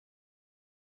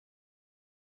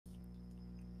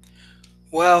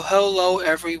Well, hello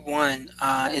everyone.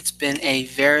 It's been a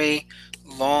very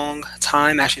long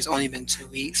time. Actually, it's only been 2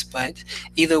 weeks, but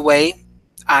either way,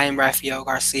 I am Rafael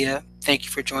Garcia. Thank you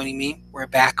for joining me. We're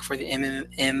back for the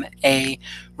MMA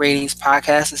Ratings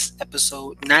Podcast. This is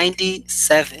episode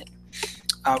 97.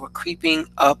 We're creeping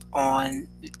up on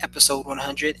episode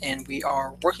 100, and we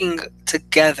are working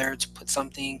together to put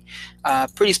something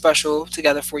pretty special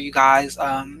together for you guys.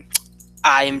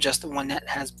 I am just the one that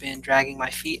has been dragging my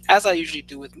feet, as I usually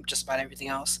do with just about everything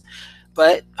else.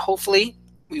 But hopefully,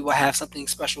 we will have something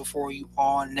special for you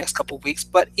all in the next couple of weeks.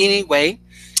 But anyway,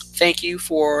 thank you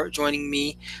for joining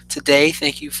me today.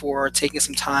 Thank you for taking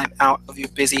some time out of your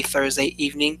busy Thursday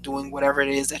evening, doing whatever it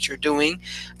is that you're doing,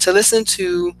 to listen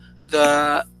to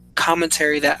the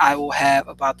commentary that I will have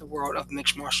about the world of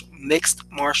mixed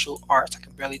martial arts. I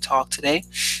can barely talk today.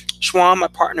 Schwam, my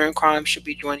partner in crime, should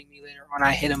be joining me later on.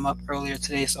 I hit him up earlier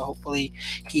today, so hopefully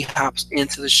he hops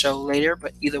into the show later.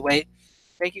 But either way,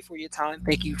 thank you for your time.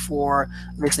 Thank you for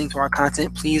listening to our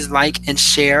content. Please like and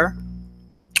share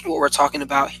what we're talking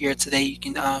about here today. You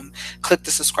can click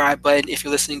the subscribe button if you're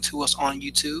listening to us on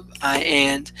YouTube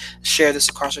and share this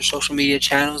across your social media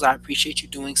channels. I appreciate you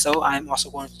doing so. I'm also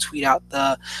going to tweet out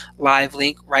the live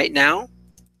link right now.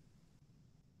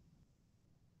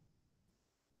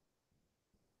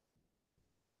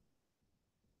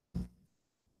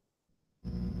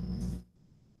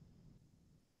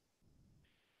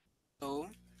 So,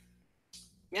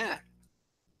 yeah,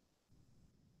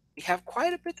 we have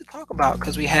quite a bit to talk about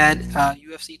because we had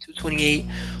UFC 228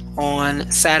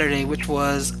 on Saturday, which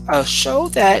was a show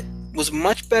that was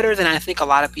much better than I think a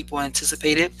lot of people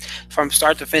anticipated from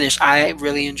start to finish. I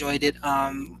really enjoyed it.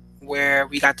 Where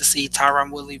we got to see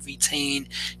Tyron Woodley retain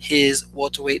his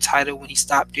welterweight title when he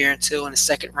stopped Darren Till in the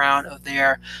second round of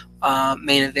their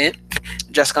main event.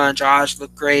 Jessica Andrade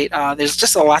looked great. There's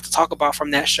just a lot to talk about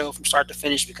from that show from start to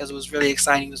finish because it was really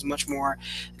exciting. It was much more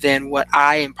than what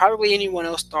I and probably anyone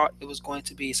else thought it was going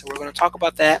to be. So we're going to talk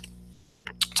about that,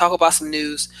 talk about some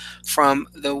news from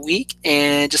the week,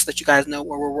 and just let you guys know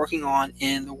what we're working on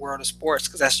in the world of sports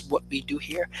because that's what we do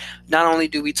here. Not only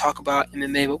do we talk about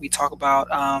MMA, but we talk about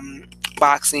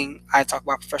boxing. I talk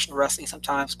about professional wrestling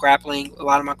sometimes, grappling. A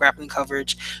lot of my grappling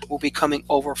coverage will be coming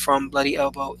over from Bloody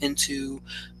Elbow into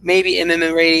maybe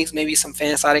MMA ratings, maybe some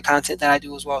fan sided content that I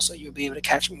do as well. So you'll be able to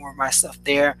catch more of my stuff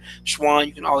there. Schwan,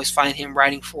 you can always find him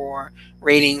writing for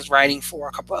ratings, writing for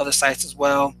a couple other sites as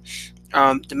well.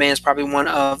 The man is probably one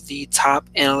of the top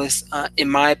analysts,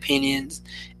 in my opinions,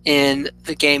 in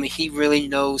the game, and he really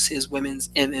knows his women's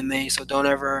MMA. So don't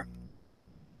ever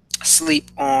sleep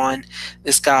on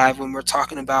this guy when we're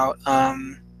talking about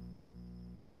the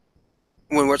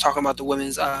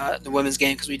women's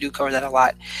game because we do cover that a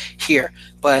lot here.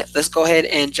 But let's go ahead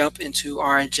and jump into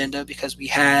our agenda because we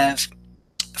have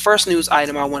the first news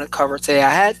item I want to cover today.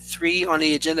 I had three on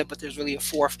the agenda, but there's really a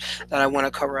fourth that I want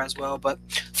to cover as well. But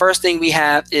first thing we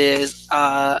have is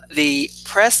the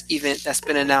press event that's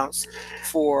been announced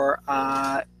for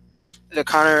the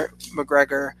Conor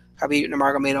McGregor Khabib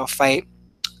Nurmagomedov fight.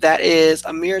 That is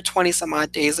a mere 20 some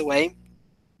odd days away.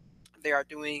 They are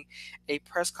doing a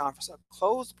press conference, a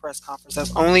closed press conference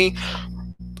that's only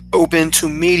open to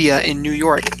media in New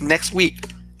York next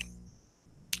week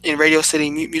in Radio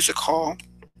City Music Hall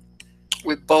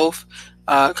with both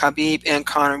Khabib and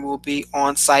Conor will be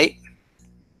on site.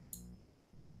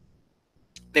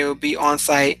 They will be on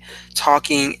site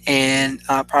talking and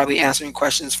probably answering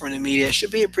questions from the media. It should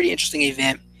be a pretty interesting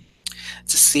event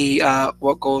to see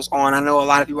what goes on. I know a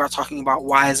lot of people are talking about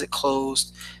why is it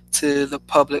closed to the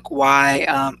public? Why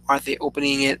aren't they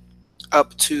opening it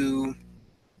up to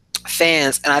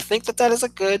fans? And I think that that is a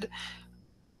good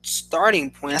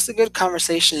starting point. That's a good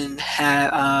conversation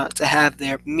to have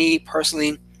there. Me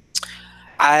personally,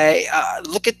 I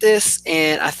look at this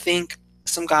and I think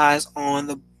some guys on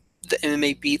the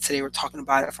MMA beat today were talking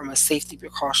about it from a safety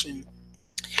precaution,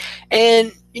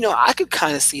 and I could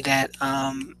kind of see that.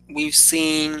 We've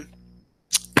seen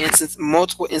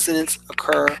multiple incidents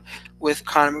occur with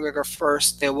Conor McGregor.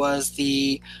 First, there was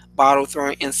the bottle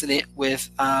throwing incident with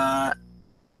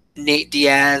Nate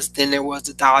Diaz. Then there was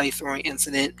the dolly throwing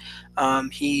incident.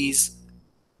 He's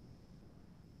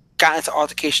gotten into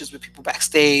altercations with people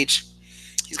backstage.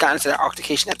 He's gotten into that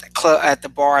altercation at the club, at the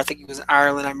bar. I think he was in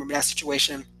Ireland. I remember that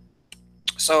situation.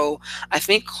 So I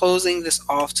think closing this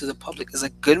off to the public is a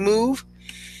good move.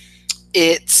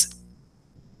 It's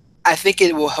I think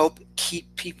it will help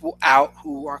keep people out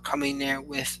who are coming there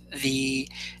with the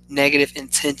negative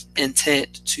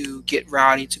intent to get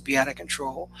rowdy, to be out of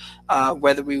control.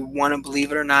 Whether we want to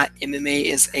believe it or not, MMA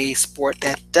is a sport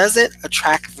that doesn't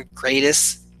attract the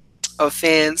greatest of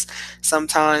fans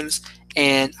sometimes,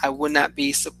 and I would not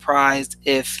be surprised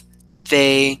if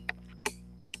they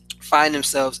find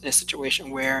themselves in a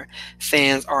situation where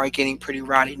fans are getting pretty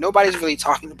rowdy. Nobody's really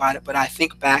talking about it, but I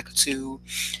think back to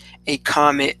a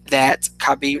comment that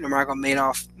Khabib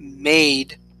Nurmagomedov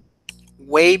made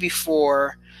way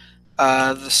before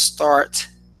the start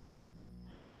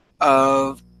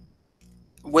of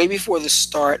way before the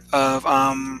start of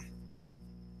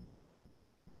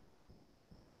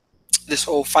this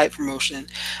whole fight promotion.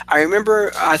 I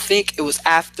remember, I think it was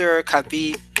after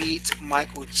Khabib beat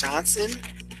Michael Johnson,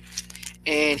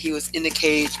 and he was in the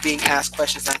cage being asked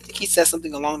questions. I think he said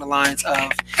something along the lines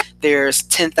of, "There's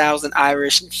 10,000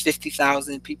 Irish and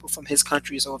 50,000 people from his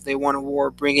country, so if they want a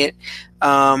war, bring it."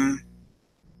 Um,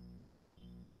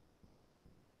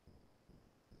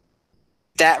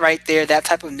 that right there, that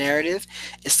type of narrative,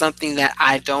 is something that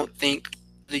I don't think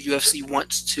the UFC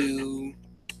wants to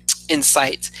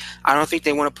incite. I don't think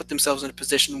they want to put themselves in a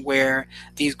position where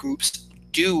these groups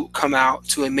do come out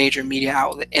to a major media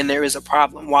outlet and there is a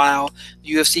problem. While the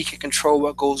UFC can control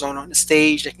what goes on the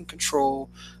stage, they can control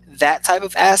that type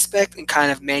of aspect and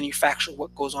kind of manufacture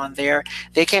what goes on there.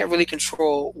 They can't really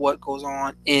control what goes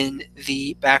on in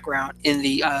the background, in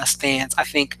the stands. I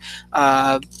think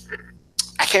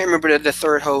I can't remember the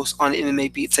third host on the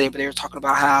MMA Beat today, but they were talking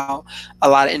about how a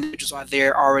lot of individuals are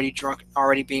there already drunk,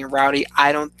 already being rowdy.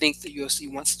 I don't think the UFC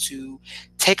wants to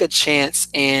take a chance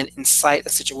and incite a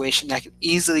situation that could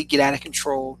easily get out of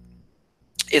control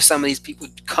if some of these people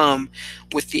come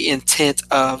with the intent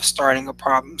of starting a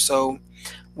problem. So,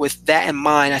 with that in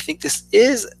mind, I think this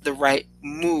is the right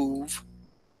move.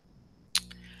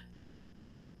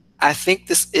 I think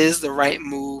this is the right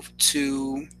move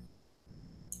to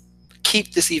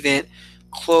keep this event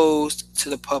closed to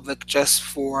the public just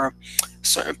for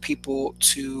certain people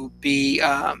to be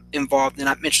involved. And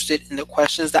I'm interested in the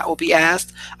questions that will be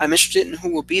asked. I'm interested in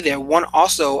who will be there. One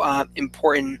also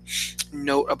important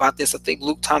note about this, I think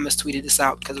Luke Thomas tweeted this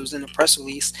out because it was in the press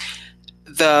release.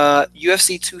 The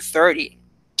UFC 230,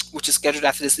 which is scheduled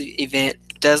after this event,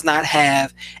 does not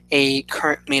have a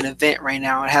current main event right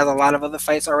now. It has a lot of other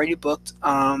fights already booked,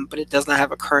 but it does not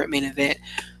have a current main event.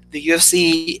 The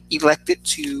UFC elected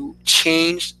to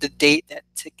change the date that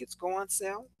tickets go on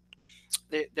sale.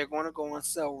 They're going to go on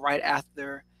sale right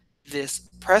after this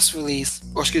press release,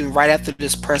 or excuse me, right after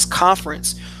this press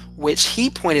conference, which he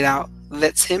pointed out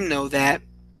lets him know that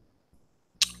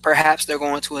perhaps they're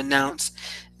going to announce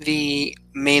the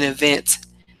main event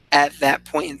at that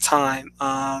point in time.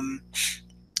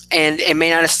 And it may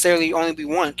not necessarily only be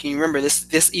one. Can you remember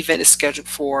this event is scheduled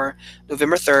for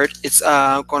November 3rd. It's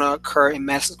going to occur in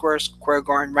Madison Square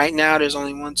Garden. Right now, there's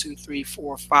only 1, 2, 3,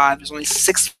 4, 5. There's only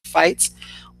 6 fights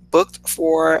booked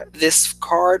for this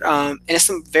card, and it's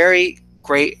some very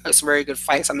good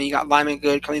fights. I mean, you got Lyman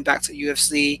Good coming back to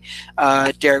UFC,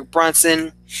 Derek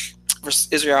Brunson versus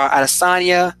Israel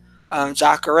Adesanya,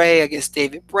 Jacare against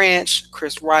David Branch,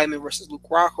 Chris Weidman versus Luke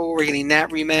Rockhold. We're getting that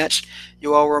rematch.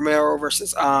 Yoel Romero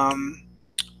versus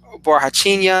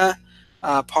Borrachinha,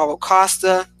 Paulo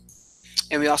Costa.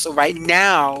 And we also, right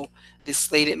now, this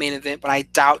slated main event, but I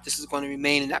doubt this is going to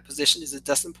remain in that position, is the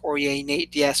Dustin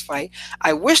Poirier-Nate Diaz fight.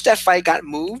 I wish that fight got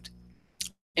moved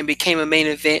and became a main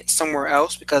event somewhere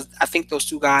else, because I think those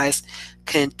two guys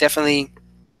can definitely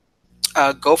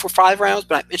go for 5 rounds,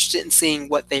 but I'm interested in seeing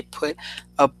what they put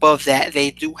above that. They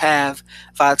do have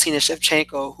Valentina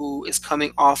Shevchenko, who is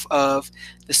coming off of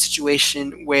the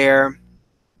situation where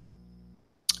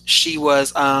she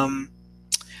was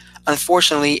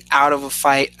unfortunately out of a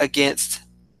fight against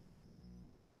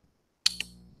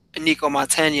Nico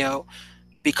Montano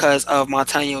because of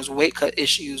Montano's weight cut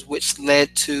issues, which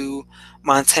led to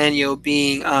Montano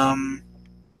being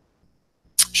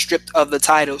stripped of the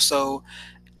title. So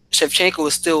Shevchenko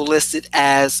is still listed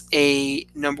as a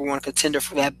 #1 contender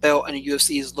for that belt, and the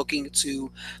UFC is looking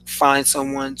to find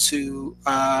someone to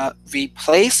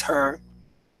replace her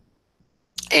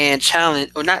and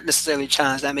challenge, or not necessarily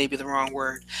challenge, that may be the wrong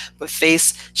word, but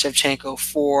face Shevchenko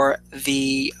for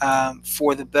the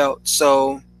belt.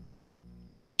 So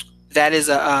that is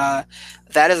a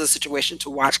situation to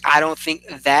watch. I don't think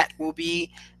that will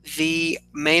be the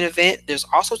main event. There's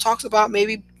also talks about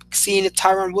maybe seeing if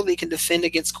Tyron Woodley can defend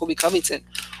against Colby Covington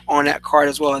on that card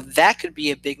as well. That could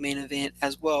be a big main event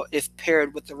as well if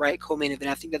paired with the right co-main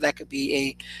event. I think that could be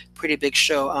a pretty big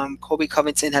show. Colby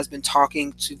Covington has been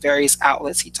talking to various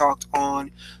outlets. He talked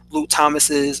on Luke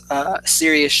Thomas's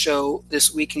Sirius show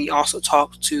this week, and he also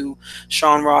talked to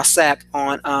Sean Ross Sapp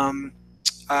on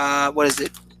what is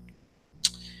it?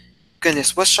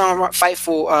 Goodness, what's Sean Ross?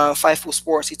 Fightful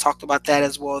Sports. He talked about that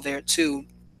as well there too.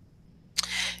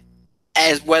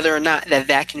 as whether or not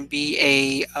that can be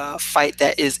a fight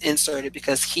that is inserted,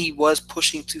 because he was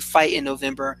pushing to fight in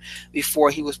November before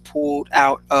he was pulled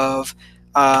out of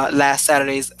last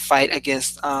Saturday's fight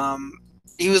against.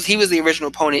 He was the original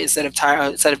opponent instead of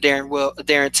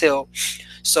Darren Till.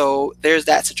 So there's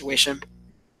that situation.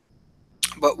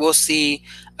 But we'll see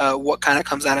what kind of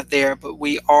comes out of there. But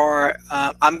we are.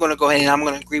 I'm going to go ahead and I'm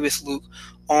going to agree with Luke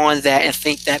on that and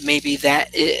think that maybe that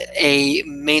a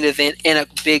main event and a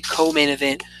big co-main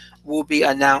event will be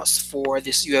announced for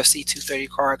this UFC 230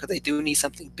 card, because they do need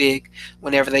something big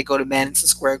whenever they go to Madison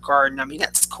Square Garden. I mean,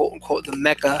 that's quote unquote the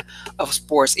mecca of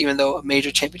sports, even though a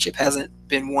major championship hasn't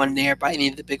been won there by any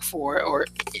of the big four or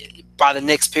by the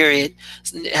Knicks, period.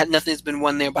 Nothing's been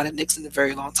won there by the Knicks in a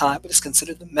very long time, but it's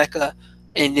considered the mecca.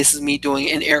 And this is me doing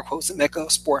in air quotes the mecca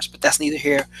of sports, but that's neither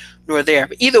here nor there.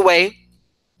 But either way,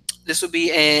 this will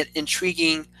be an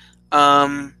intriguing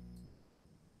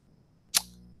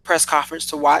press conference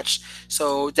to watch.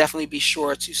 So definitely be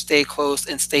sure to stay close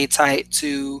and stay tight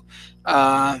to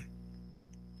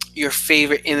your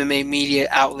favorite MMA media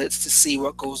outlets to see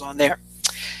what goes on there.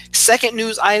 Second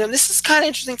news item. This is kind of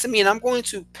interesting to me, and I'm going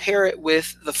to pair it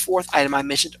with the fourth item I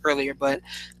mentioned earlier. But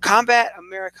Combat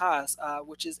Americas,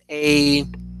 which is a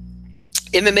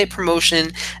MMA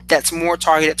promotion that's more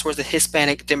targeted towards the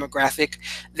Hispanic demographic,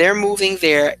 they're moving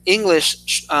their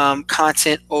English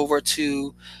content over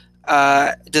to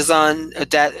DAZN,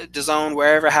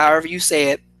 wherever, however you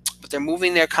say it. But they're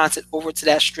moving their content over to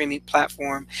that streaming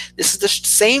platform. This is the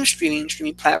same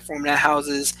streaming platform that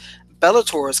houses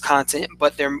Bellator's content,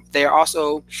 but they're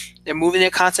moving their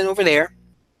content over there,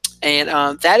 and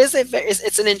that is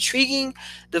it's an intriguing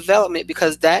development,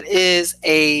 because that is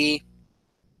a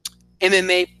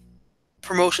MMA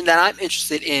promotion that I'm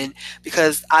interested in,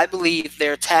 because I believe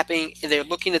they're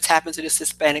looking to tap into this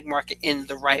Hispanic market in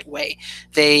the right way.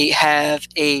 They have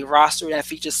a roster that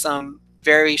features some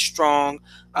very strong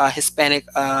Hispanic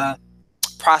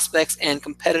prospects and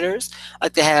competitors.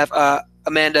 Like they have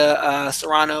Amanda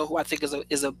Serrano, who I think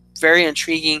is a very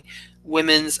intriguing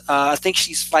women's. I think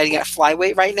she's fighting at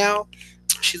flyweight right now.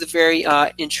 She's a very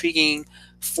intriguing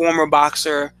former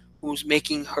boxer who's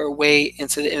making her way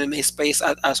into the MMA space.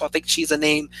 So I think she's a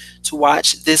name to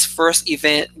watch. This first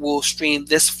event will stream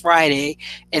this Friday,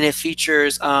 and it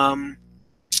features Levi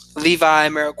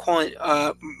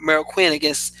Mariquin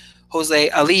against Jose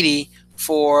Alidi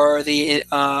for the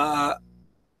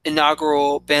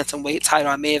inaugural bantamweight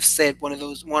title. I may have said one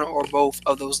or both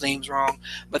of those names wrong,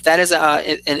 but that is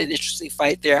an interesting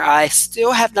fight there. I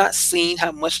still have not seen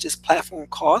how much this platform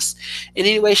costs in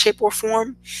any way, shape, or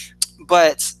form,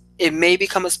 but it may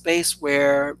become a space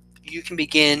where you can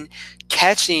begin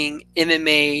catching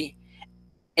MMA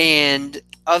and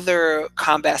other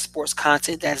combat sports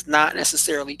content that's not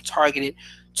necessarily targeted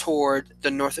toward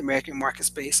the North American market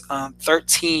space.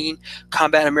 13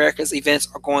 Combat Americas events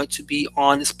are going to be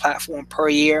on this platform per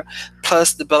year,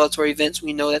 plus the Bellator events.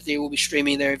 We know that they will be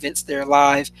streaming their events there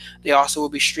live. They also will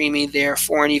be streaming their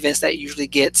foreign events that usually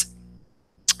get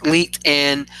leaked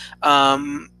and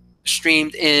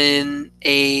streamed in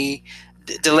a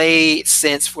delayed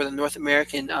sense for the North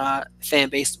American fan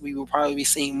base. We will probably be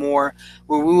seeing more,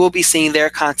 where we will be seeing their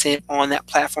content on that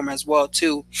platform as well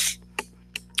too.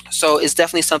 So it's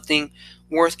definitely something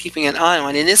worth keeping an eye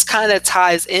on. And this kind of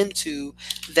ties into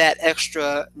that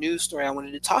extra news story I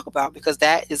wanted to talk about, because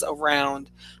that is around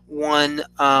one,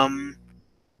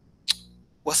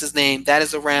 what's his name? That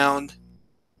is around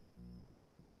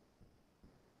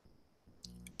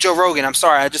Joe Rogan. I'm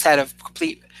sorry, I just had a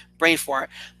complete brain fart.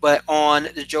 But on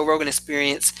the Joe Rogan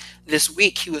Experience this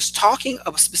week, he was talking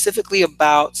specifically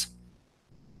about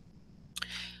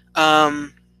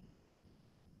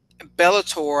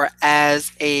Bellator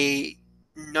as a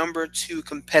number 2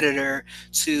 competitor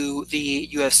to the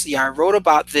UFC. I wrote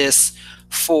about this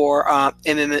for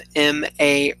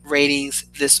MMA ratings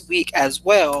this week, as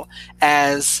well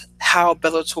as how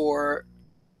Bellator,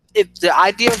 if the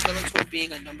idea of Bellator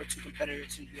being a number 2 competitor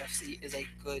to UFC is a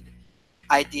good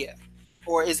idea,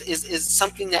 or is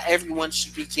something that everyone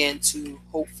should begin to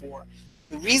hope for.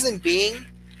 The reason being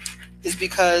is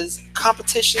because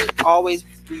competition always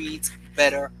breeds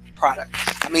better product.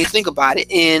 I mean, think about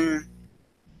it. In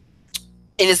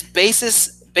its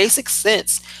basic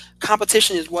sense,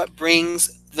 competition is what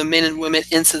brings the men and women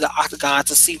into the octagon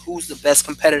to see who's the best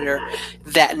competitor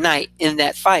that night in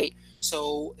that fight.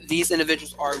 So these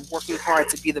individuals are working hard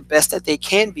to be the best that they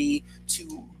can be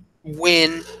to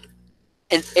win,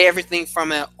 and everything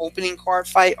from an opening card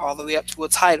fight all the way up to a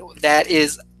title. That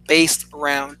is based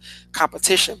around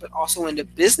competition, but also in the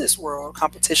business world,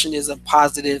 competition is a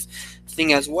positive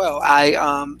thing as well. I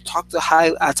talked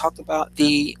about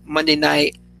the Monday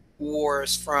Night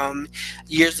Wars from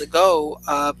years ago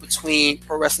between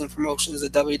pro wrestling promotions, the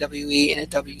WWE and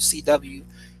the WCW,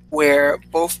 where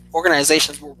both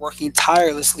organizations were working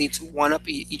tirelessly to one up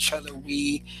each other.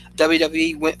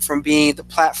 WWE went from being the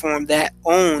platform that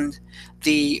owned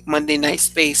the Monday night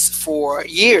space for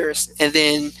years, and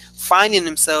then finding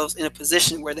themselves in a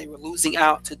position where they were losing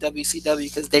out to WCW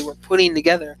because they were putting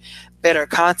together better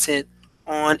content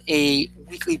on a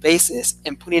weekly basis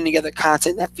and putting together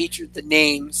content that featured the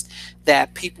names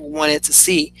that people wanted to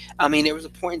see. I mean, there was a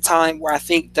point in time where I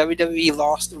think WWE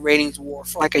lost the ratings war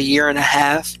for like a year and a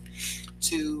half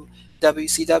to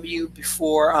WCW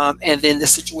before, and then the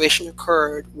situation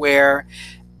occurred where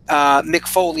Mick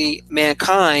Foley,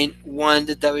 Mankind, won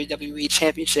the WWE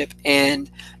Championship, and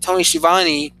Tony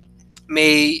Schiavone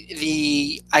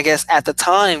made I guess at the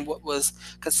time, what was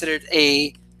considered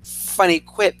a funny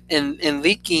quip in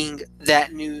leaking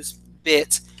that news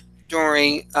bit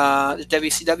during the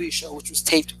WCW show, which was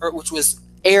which was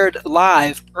aired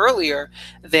live earlier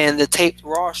than the taped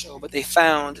Raw show, but they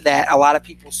found that a lot of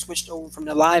people switched over from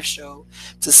the live show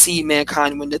to see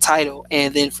Mankind win the title,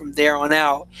 and then from there on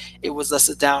out, it was just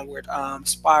a downward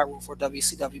spiral for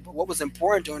WCW. But what was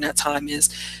important during that time is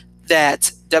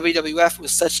that WWF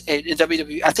was such a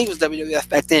WWE. I think it was WWF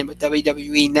back then, but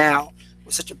WWE now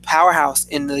was such a powerhouse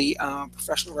in the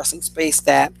professional wrestling space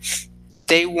that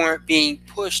they weren't being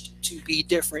pushed to be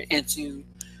different and to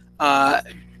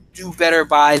do better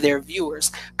by their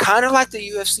viewers. Kind of like the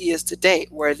UFC is today,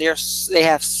 where they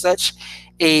have such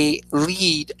a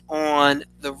lead on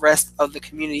the rest of the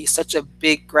community, such a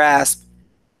big grasp,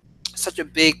 such a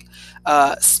big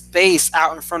space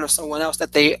out in front of someone else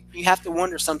that you have to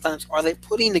wonder sometimes, are they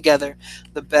putting together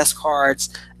the best cards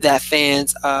that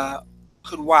fans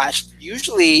could watch?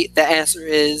 Usually the answer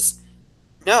is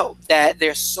no, that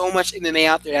there's so much MMA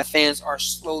out there that fans are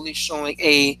slowly showing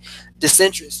a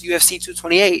disinterest. UFC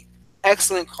 228,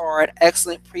 excellent card,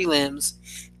 excellent prelims,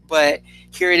 but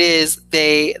here it is,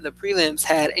 the prelims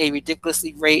had a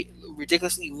ridiculously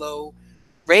low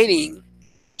rating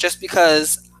just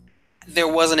because there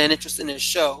wasn't an interest in this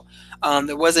show.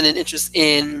 There wasn't an interest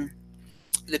in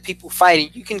the people fighting.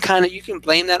 You can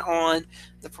blame that on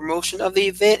the promotion of the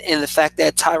event and the fact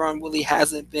that Tyron Woodley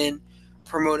hasn't been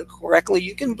promoted correctly.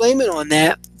 You can blame it on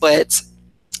that, but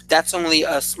that's only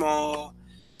a small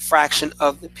fraction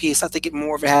of the piece. I think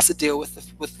more of it has to deal with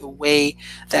the way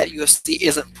that UFC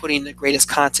isn't putting the greatest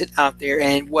content out there.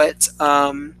 And what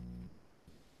Joe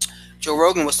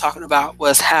Rogan was talking about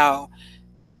was how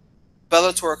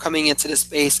Bellator coming into the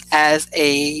space as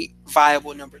a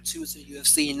viable number two to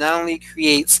UFC not only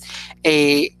creates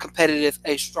a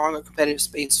stronger competitive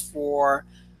space for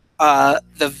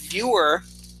the viewer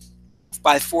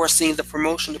by forcing the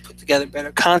promotion to put together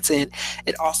better content,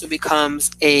 it also becomes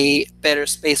a better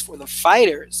space for the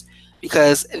fighters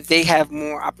because they have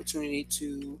more opportunity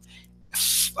to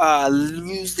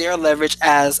use their leverage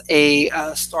as a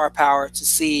star power to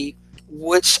see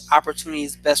which opportunity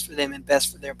is best for them and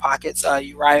best for their pockets.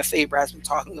 Uriah Faber has been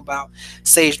talking about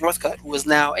Sage Northcutt, who is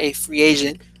now a free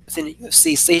agent within the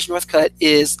UFC. Sage Northcutt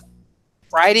is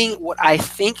riding what I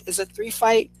think is a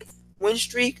 3-fight win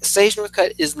streak. Sage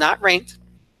Northcutt is not ranked.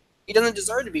 He doesn't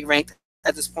deserve to be ranked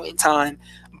at this point in time,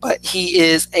 but he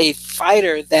is a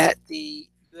fighter that the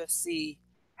UFC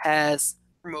has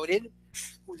promoted,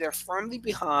 who they're firmly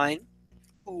behind,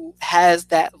 who has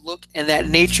that look and that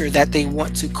nature that they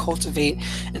want to cultivate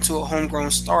into a homegrown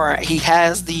star. He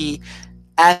has the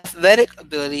athletic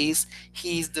abilities,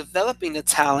 he's developing the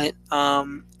talent,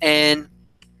 and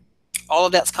all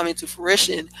of that's coming to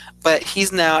fruition, but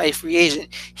he's now a free agent.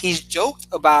 He's joked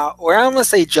about, or I'm going to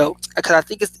say joked, because I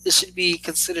think it should be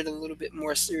considered a little bit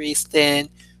more serious than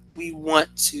we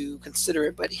want to consider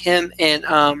it, but him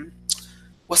and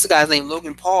what's the guy's name,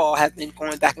 Logan Paul, have been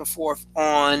going back and forth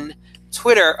on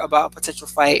Twitter about a potential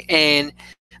fight, and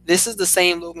this is the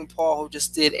same Logan Paul who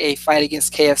just did a fight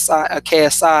against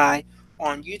KSI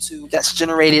on YouTube that's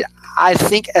generated, I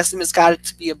think estimates got it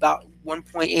to be about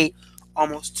 1.8,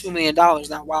 almost $2 million.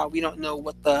 Now, while we don't know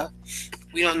what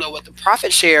the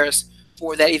profit shares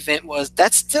for that event was,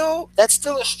 that's still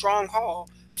a strong haul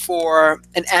for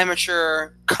an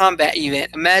amateur combat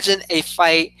event. Imagine a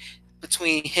fight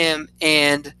between him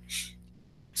and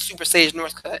Super Sage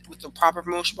Northcutt with the proper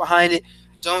promotion behind it.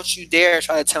 Don't you dare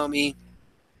try to tell me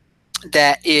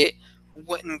that it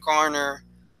wouldn't garner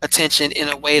attention in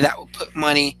a way that would put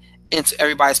money into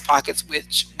everybody's pockets,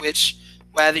 which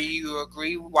whether you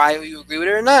agree with it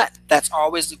or not. That's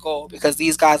always the goal, because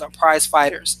these guys are prize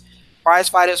fighters. Prize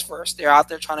fighters first. They're out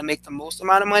there trying to make the most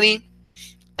amount of money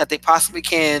that they possibly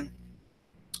can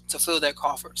to fill their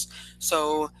coffers.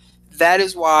 So that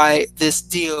is why this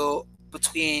deal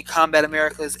between Combat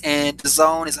Americas and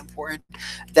DAZN is important.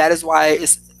 That is why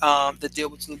the deal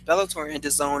between Bellator and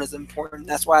DAZN is important.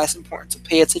 That's why it's important to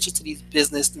pay attention to these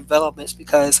business developments,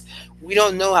 because we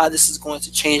don't know how this is going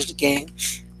to change the game.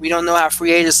 We don't know how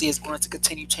free agency is going to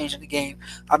continue changing the game.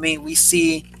 I mean, we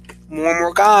see more and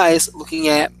more guys looking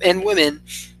at, and women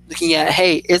looking at,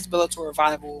 hey, is Bellator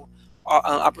viable?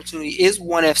 Opportunity? Is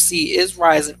ONE FC, is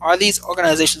Rizin, are these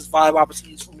organizations viable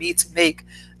opportunities for me to make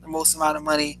the most amount of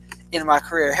money in my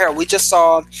career? Hell, we just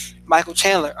saw Michael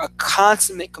Chandler, a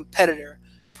consummate competitor,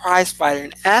 prize fighter,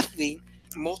 and athlete,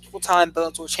 multiple time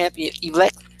Bellator champion,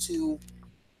 elect to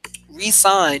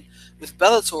re-sign with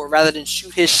Bellator rather than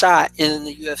shoot his shot in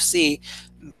the UFC,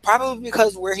 probably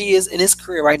because where he is in his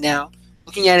career right now.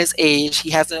 Looking at his age, he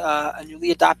has a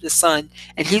newly adopted son,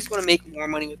 and he's going to make more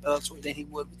money with Bellator than he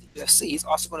would with the UFC. He's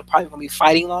also probably going to be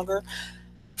fighting longer,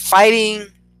 fighting.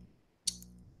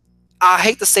 I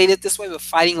hate to say it this way, but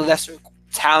fighting lesser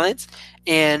talent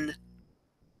and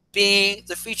being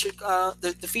the featured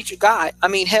guy. I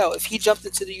mean, hell, if he jumped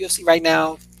into the UFC right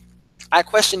now, I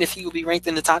question if he would be ranked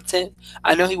in the top 10.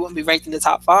 I know he wouldn't be ranked in the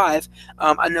top 5.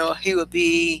 I know he would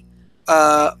be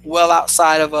well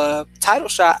outside of a title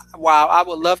shot. While I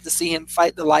would love to see him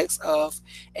fight the likes of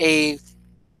a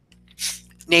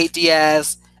Nate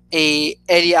Diaz, a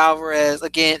Eddie Alvarez.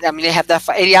 Again, I mean, they have that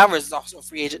fight. Eddie Alvarez is also a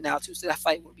free agent now too, so that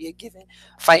fight would be a given.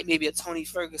 Fight maybe a Tony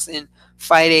Ferguson,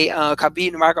 fight a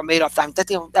Khabib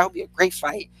Nurmagomedov. That would be a great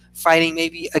fight. Fighting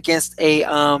maybe against a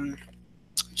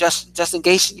Justin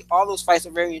Gaethje. All those fights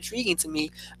are very intriguing to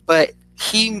me, but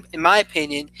he, in my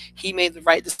opinion, he made the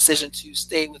right decision to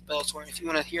stay with Bellator. And if you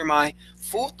want to hear my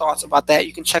full thoughts about that,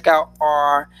 you can check out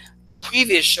our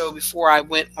previous show before I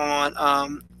went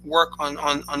on work on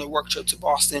the work trip to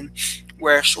Boston,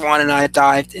 where Shawan and I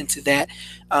dived into that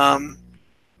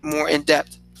more in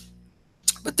depth.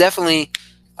 But definitely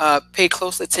pay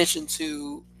close attention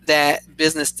to that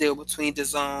business deal between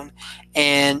DAZN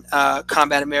and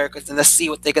Combat Americas, and let's see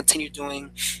what they continue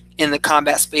doing in the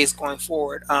combat space going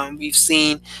forward. We've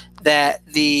seen that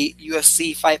the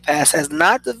UFC Fight Pass has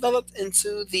not developed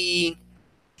into the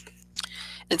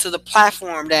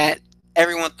platform that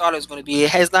everyone thought it was going to be. It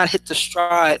has not hit the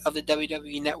stride of the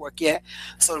WWE network yet,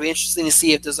 so it'll be interesting to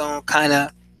see if DAZN kind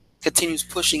of continues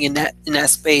pushing in that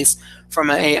space from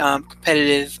a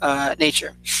competitive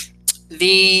nature.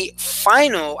 The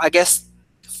final, I guess,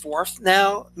 fourth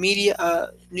now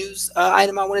media news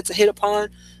item I wanted to hit upon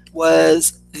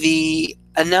was the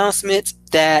announcement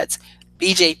that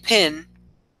BJ Penn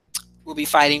will be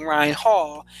fighting Ryan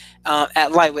Hall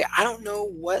at lightweight. I don't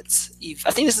know I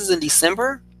think this is in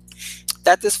December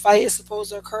that this fight is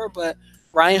supposed to occur, but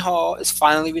Ryan Hall is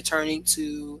finally returning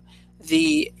to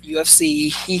the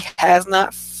UFC. He has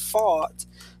not fought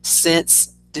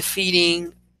since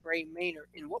defeating Gray Maynard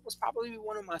in what was probably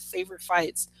one of my favorite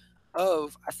fights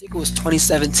of, I think it was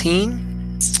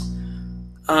 2017.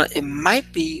 It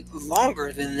might be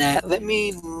longer than that. Let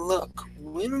me look.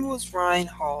 When was Ryan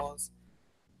Hall's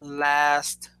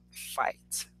last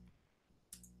fight?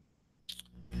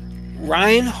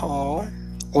 Ryan Hall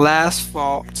last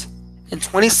fought in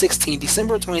 2016,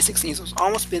 December of 2016, so it's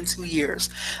almost been 2 years.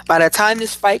 By the time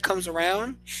this fight comes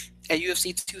around at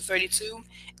UFC 232,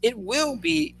 it will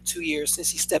be 2 years since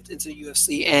he stepped into the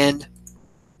UFC, and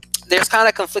there's kind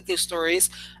of conflicting stories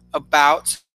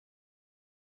about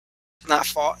not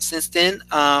fought since then.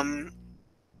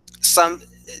 Some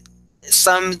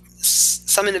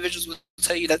individuals will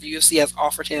tell you that the UFC has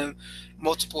offered him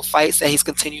multiple fights that he's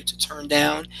continued to turn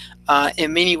down.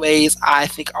 In many ways, I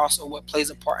think also what plays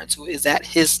a part into it is that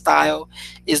his style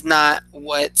is not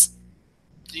what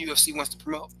the UFC wants to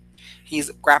promote. He's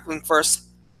grappling first,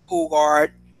 pull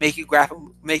guard, make you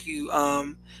grapple, make you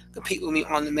compete with me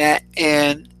on the mat,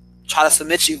 and try to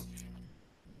submit you.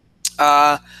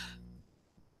 I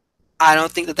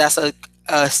don't think that that's a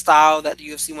style that the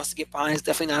UFC wants to get behind. It's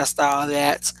definitely not a style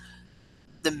that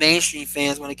the mainstream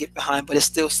fans want to get behind, but it's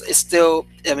still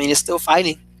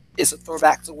fighting. It's a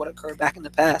throwback to what occurred back in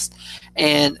the past.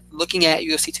 And looking at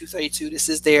UFC 232, this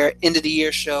is their end of the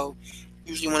year show,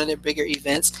 usually one of their bigger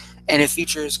events, and it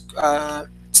features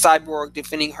Cyborg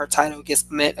defending her title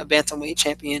against a bantamweight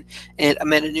champion and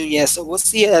Amanda Nunes. So we'll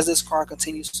see as this card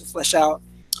continues to flesh out.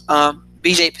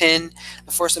 BJ Penn,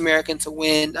 the first American to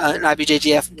win an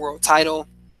IBJJF world title.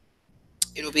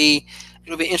 It'll be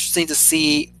interesting to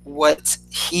see what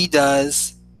he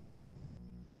does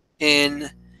in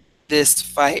this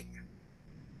fight.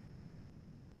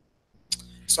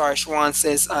 Sorry, Schwan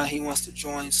says he wants to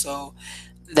join, so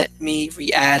let me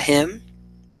re-add him.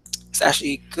 It's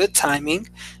actually good timing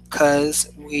because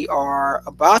we are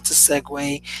about to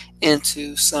segue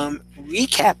into some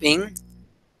recapping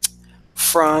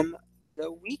from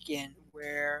the weekend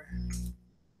where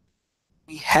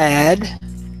we had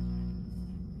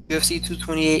UFC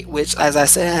 228, which, as I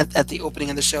said at the opening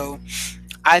of the show,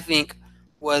 I think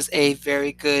was a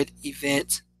very good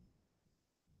event.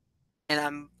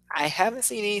 And I haven't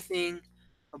seen anything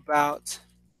about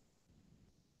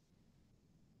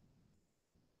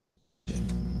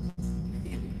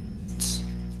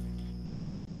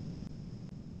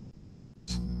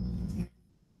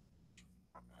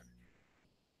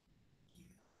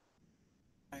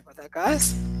sorry about that,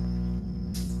 guys.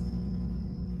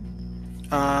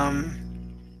 Um,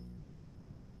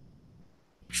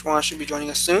 Schwan should be joining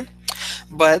us soon,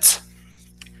 but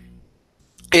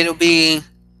it'll be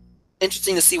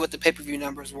interesting to see what the pay-per-view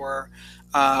numbers were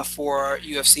for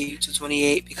UFC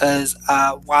 228 because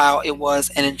while it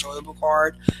was an enjoyable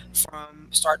card from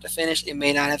start to finish, it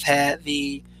may not have had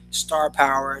the star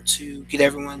power to get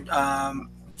everyone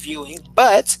viewing.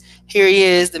 But here he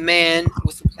is, the man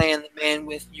with the plan, the man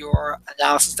with your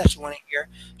analysis that you want to hear.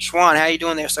 Schwan, how you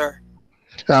doing there, sir?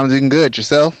 I'm doing good.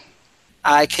 Yourself?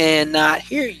 I cannot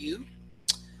hear you.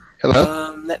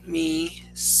 Hello? Let me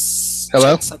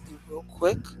Hello? check something real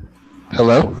quick.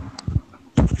 Hello?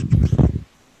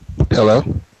 Hello?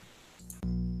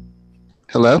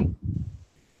 Hello?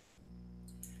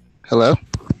 Hello?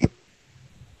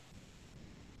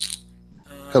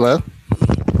 Hello?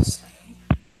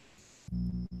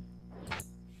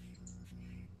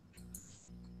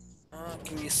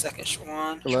 Give me a second,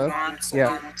 Schwan. Hello? Schwan,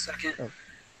 Yeah. second, second. Oh.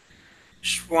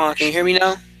 Schwan, can you hear me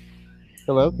now?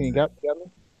 Hello? Can you got me?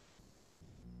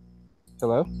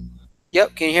 Hello?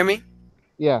 Yep, can you hear me?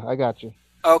 Yeah, I got you.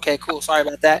 Okay, cool. Sorry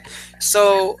about that.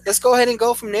 So let's go ahead and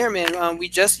go from there, man. You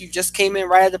just came in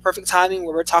right at the perfect timing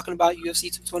where we're talking about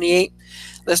UFC 228.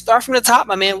 Let's start from the top,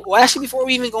 my man. Well, actually, before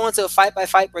we even go into a fight by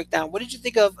fight breakdown, what did you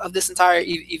think of this entire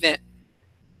event?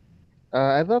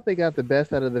 I thought they got the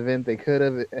best out of the event they could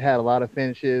have. It had a lot of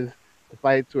finishes. The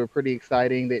fights were pretty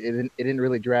exciting. It didn't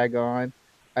really drag on.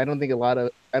 I don't think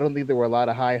there were a lot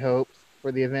of high hopes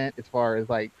for the event as far as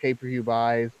like pay-per-view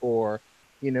buys or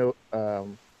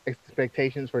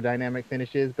expectations for dynamic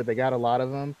finishes, but they got a lot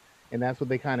of them, and that's what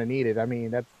they kind of needed. I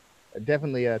mean, that's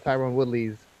definitely Tyron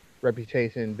Woodley's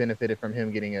reputation benefited from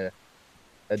him getting a,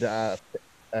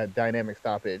 a dynamic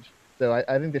stoppage. So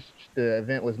I think the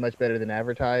event was much better than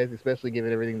advertised, especially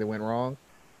given everything that went wrong.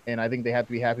 And I think they have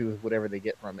to be happy with whatever they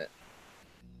get from it.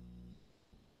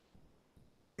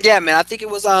 Yeah, man, I think it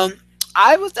was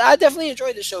I definitely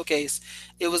enjoyed the showcase.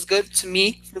 It was good to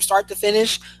me from start to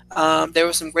finish. There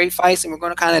were some great fights, and we're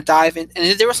going to kind of dive in.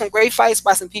 And there were some great fights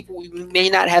by some people we may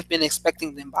not have been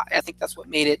expecting them by. I think that's what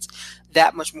made it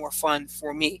that much more fun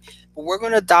for me. But we're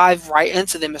going to dive right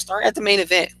into them and start at the main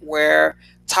event where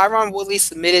Tyron Woodley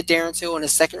submitted Darren Till in the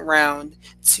second round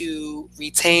to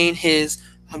retain his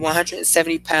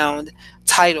 170-pound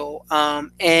title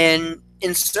and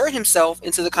insert himself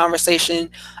into the conversation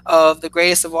of the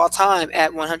greatest of all time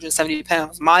at 170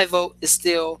 pounds. My vote is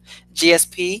still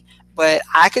GSP, but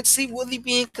I could see Woodley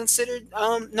being considered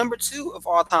number two of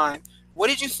all time. What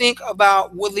did you think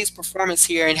about Woodley's performance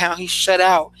here and how he shut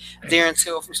out Darren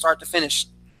Till from start to finish?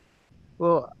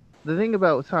 Well, the thing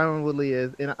about Tyron Woodley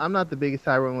is, and I'm not the biggest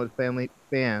Tyron Wood family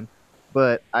fan,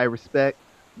 but I respect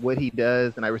what he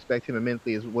does, and I respect him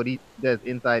immensely is what he does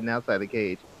inside and outside the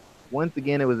cage. Once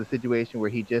again, it was a situation where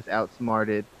he just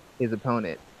outsmarted his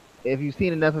opponent. If you've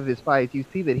seen enough of his fights, you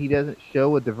see that he doesn't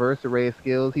show a diverse array of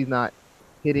skills. He's not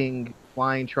hitting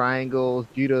flying triangles,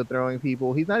 judo throwing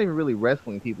people. He's not even really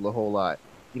wrestling people a whole lot.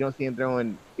 You don't see him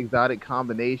throwing exotic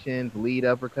combinations, lead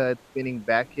uppercuts, spinning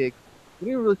back kicks.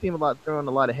 You don't really see him throwing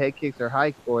a lot of head kicks or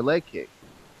high or leg kicks.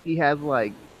 He has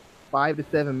like 5 to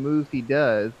 7 moves he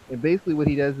does, and basically what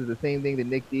he does is the same thing that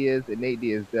Nick Diaz and Nate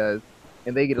Diaz does,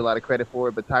 and they get a lot of credit for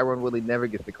it. But Tyron Woodley never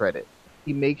gets the credit.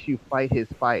 He makes you fight his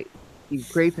fight. He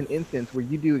creates an instance where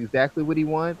you do exactly what he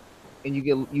wants, and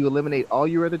you eliminate all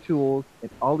your other tools and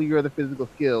all of your other physical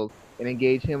skills, and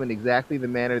engage him in exactly the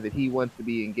manner that he wants to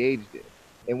be engaged in.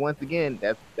 And once again,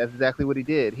 that's exactly what he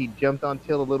did. He jumped on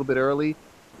Till a little bit early,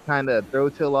 kind of throw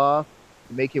Till off,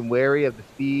 to make him wary of the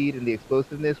speed and the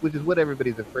explosiveness, which is what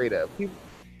everybody's afraid of. People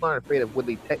aren't afraid of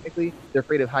Woodley technically; they're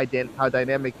afraid of how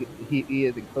dynamic he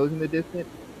is in closing the distance,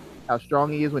 how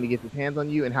strong he is when he gets his hands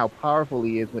on you, and how powerful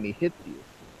he is when he hits you.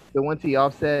 So once he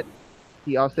offset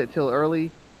Till early.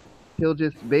 Till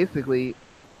just basically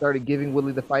started giving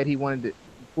Woodley the fight he wanted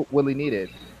what Woodley needed.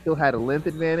 Hill had a length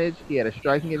advantage, he had a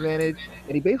striking advantage,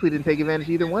 and he basically didn't take advantage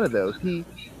of either one of those. He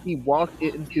walked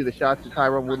into the shots that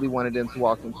Tyron Woodley wanted him to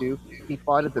walk into. He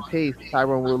fought at the pace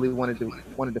Tyron Woodley wanted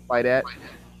to fight at,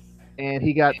 and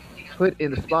he got put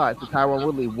in the spots that Tyron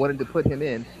Woodley wanted to put him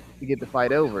in to get the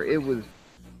fight over. It was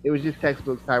just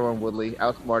textbook Tyron Woodley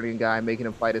outsmarting a guy, making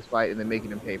him fight his fight, and then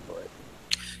making him pay for it.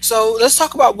 So let's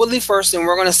talk about Woodley first, and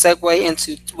we're going to segue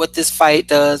into what this fight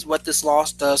does, what this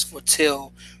loss does for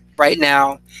Till right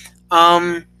now.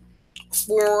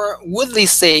 For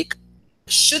Woodley's sake,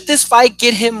 should this fight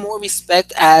get him more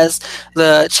respect as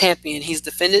the champion? He's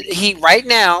defended. He right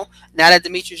now that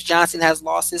Demetrius Johnson has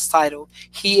lost his title,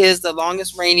 he is the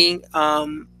longest reigning.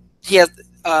 He has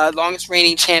longest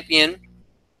reigning champion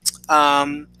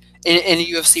in the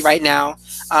UFC right now.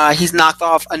 He's knocked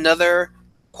off another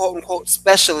quote unquote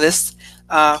specialist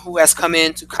who has come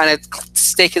in to kind of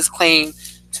stake his claim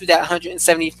to that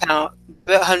 170 pound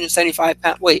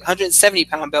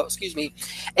belt, excuse me.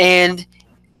 And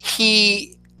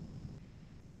his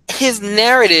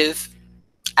narrative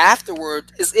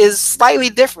afterward is slightly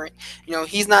different. You know,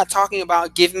 he's not talking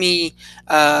about give me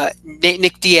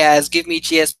Nick Diaz, give me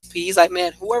GSP. He's like,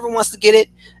 man, whoever wants to get it,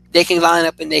 they can line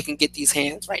up and they can get these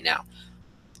hands right now.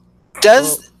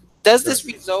 Does this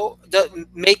result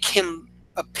make him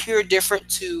appear different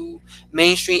to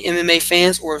mainstream MMA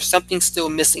fans, or is something still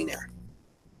missing there?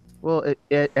 Well,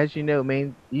 as you know,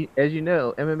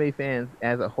 MMA fans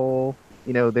as a whole,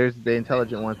 there's the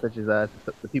intelligent ones such as us,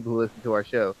 the people who listen to our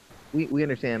show. We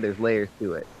understand there's layers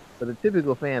to it. But the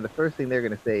typical fan, the first thing they're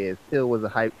going to say is Till was a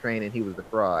hype train and he was a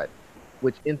fraud,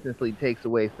 which instantly takes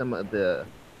away some of the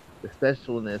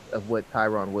specialness of what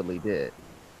Tyron Woodley did.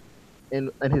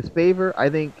 In his favor, I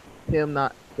think him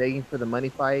not begging for the money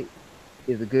fight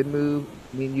is a good move.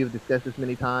 Me and you have discussed this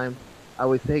many times. I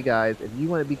always say, guys, if you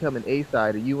want to become an A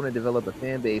side or you want to develop a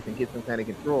fan base and get some kind of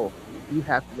control, you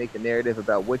have to make a narrative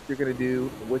about what you're going to do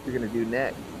and what you're going to do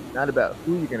next, not about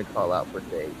who you're going to call out per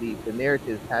se. The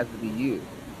narrative has to be you.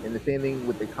 And the same thing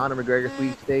with the Conor McGregor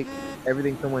sweepstakes.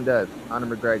 Everything someone does,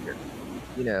 Conor McGregor,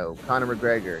 Conor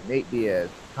McGregor, Nate Diaz,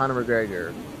 Conor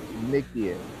McGregor, Nick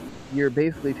Diaz. You're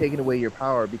basically taking away your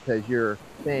power because you're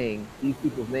saying these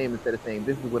people's name instead of saying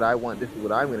this is what I want, this is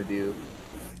what I'm going to do,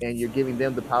 and you're giving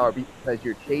them the power because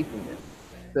you're chasing them.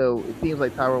 So it seems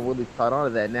like Tyron Woodley's caught on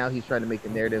to that. Now he's trying to make a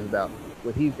narrative about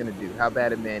what he's going to do, how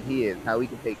bad a man he is, how he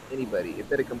can take anybody.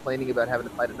 Instead of complaining about having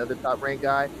to fight another top-ranked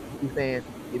guy, he's saying,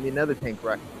 give me another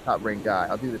top-ranked guy.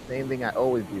 I'll do the same thing I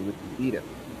always do, which is beat him.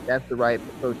 That's the right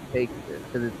approach to take to this,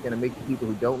 because it's going to make the people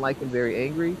who don't like him very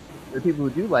angry. The people who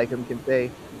do like him can say,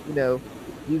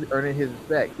 he's earning his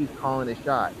respect. He's calling his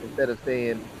shot instead of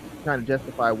trying to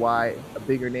justify why a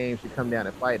bigger name should come down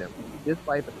and fight him. Just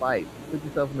fight the fight. Put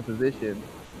yourself in a position,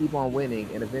 keep on winning,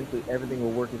 and eventually everything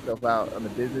will work itself out on the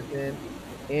business end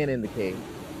and in the cage.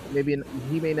 Maybe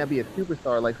he may not be a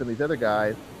superstar like some of these other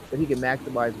guys, but he can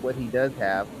maximize what he does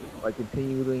have by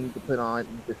continuing to put on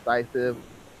decisive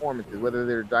performances, whether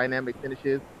they're dynamic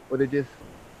finishes or they're just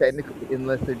technical,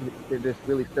 unless they're just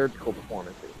really surgical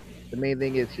performances. The main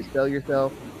thing is to sell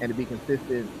yourself and to be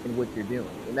consistent in what you're doing,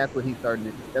 and that's what he's starting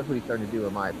to do,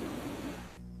 in my opinion.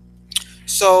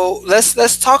 So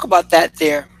let's talk about that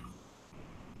there.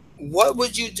 What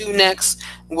would you do next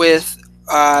with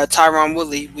Tyron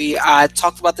Woodley? I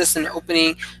talked about this in the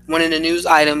opening. One of the news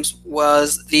items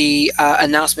was the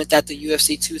announcement that the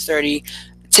UFC 230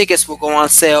 tickets will go on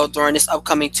sale during this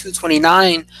upcoming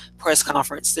 229 press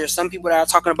conference. There's some people that are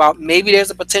talking about maybe there's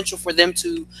a potential for them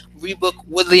to rebook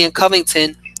Woodley and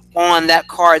Covington on that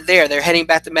card there. They're heading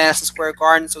back to Madison Square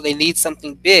Garden, so they need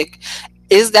something big.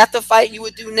 Is that the fight you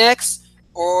would do next?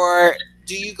 Or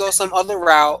do you go some other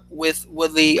route with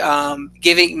Woodley,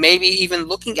 maybe even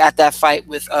looking at that fight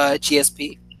with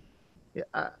GSP?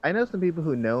 Yeah, I know some people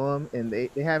who know him, and they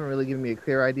haven't really given me a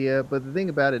clear idea. But the thing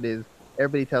about it is,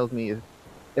 everybody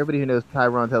who knows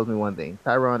Tyron tells me one thing.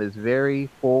 Tyron is very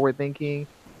forward-thinking.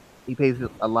 He pays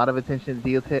a lot of attention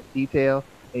to detail,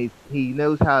 and he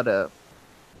knows how to.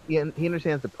 He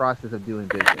understands the process of doing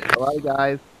business. A lot of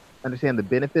guys understand the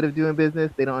benefit of doing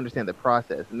business. They don't understand the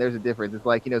process, and there's a difference. It's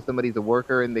like, somebody's a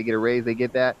worker and they get a raise, they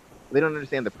get that. But they don't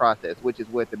understand the process, which is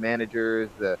what the managers,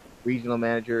 the regional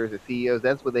managers, the CEOs,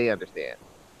 that's what they understand.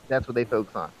 That's what they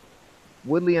focus on.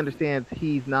 Woodley understands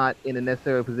he's not in a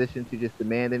necessary position to just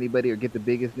demand anybody or get the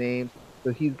biggest names.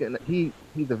 So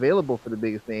he's available for the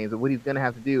biggest names, and what he's gonna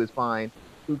have to do is find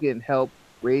who can help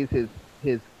raise his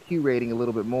Q rating a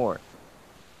little bit more.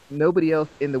 Nobody else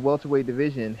in the welterweight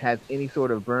division has any sort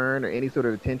of burn or any sort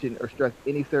of attention or struck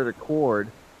any sort of chord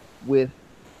with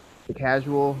the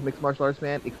casual mixed martial arts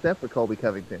fan except for Colby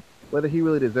Covington. Whether he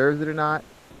really deserves it or not,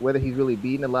 whether he's really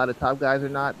beating a lot of top guys or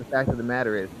not, the fact of the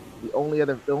matter is the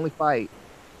only fight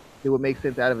that would make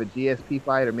sense out of a GSP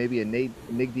fight or maybe a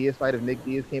Nick Diaz fight if Nick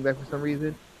Diaz came back for some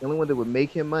reason. The only one that would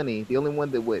make him money, the only one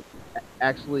that would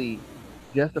actually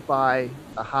justify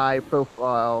a high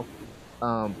profile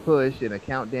push and a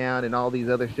countdown and all these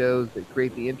other shows that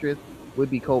create the interest would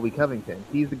be Colby Covington.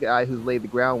 He's the guy who's laid the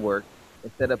groundwork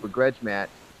and set up a grudge match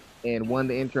and won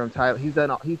the interim title. He's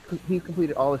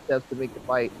completed all the steps to make the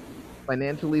fight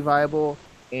financially viable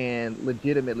and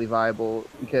legitimately viable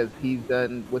because he's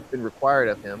done what's been required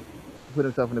of him to put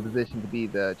himself in a position to be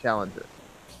the challenger.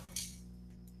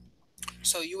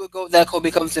 So you would go with that Colby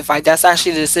Covington fight. That's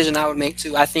actually the decision I would make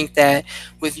too. I think that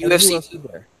with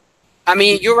UFC, I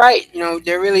mean, you're right. You know,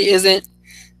 there really isn't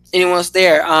anyone else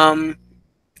there.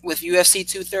 With UFC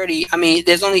 230, I mean,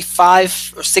 there's only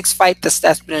 5 or 6 fights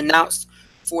that's been announced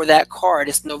for that card.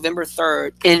 It's November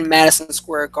 3rd in Madison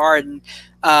Square Garden.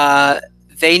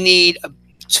 They need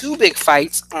 2 big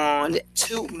fights on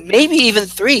 2, maybe even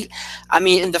 3. I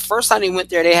mean, in the first time they went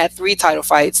there, they had 3 title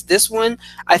fights. This one,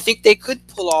 I think they could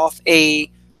pull off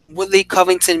a Woodley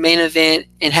Covington main event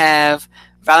and have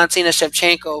Valentina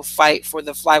Shevchenko fight for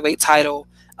the flyweight title.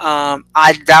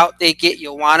 I doubt they get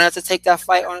Joanna to take that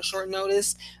fight on a short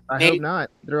notice. I hope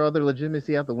not. Throw all their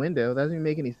legitimacy out the window. That doesn't even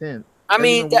make any sense. I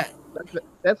mean,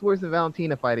 that's worse than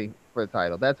Valentina fighting for the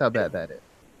title. That's how bad that is.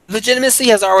 Legitimacy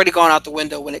has already gone out the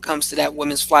window when it comes to that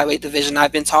women's flyweight division.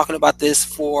 I've been talking about this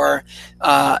for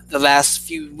the last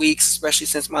few weeks, especially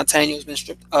since Montano has been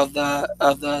stripped of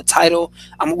the title.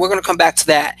 We're going to come back to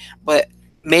that, but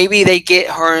maybe they get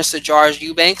her and Sijara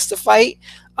Eubanks to fight.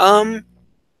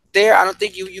 There, I don't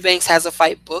think Eubanks has a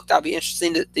fight booked. I'll be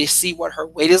interested to see what her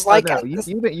weight is like. Oh,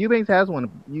 no. Eubanks has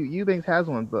one. Eubanks has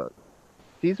one booked.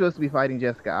 She's supposed to be fighting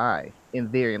Jessica Eye in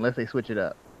theory, unless they switch it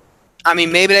up. I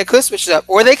mean, maybe they could switch it up,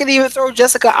 or they could even throw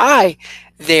Jessica Eye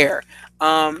there.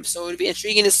 So it'd be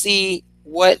intriguing to see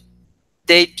what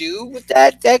they do with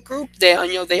that group. They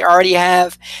already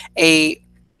have a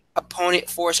opponent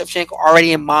for Shevchenko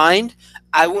already in mind.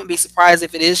 I wouldn't be surprised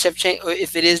if it is Shevchenko,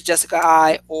 if it is Jessica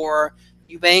Eye or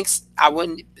Eubanks. I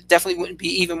definitely wouldn't be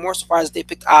even more surprised if they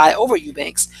picked Eye over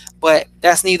Eubanks. But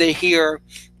that's neither here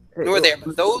nor there.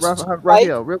 But those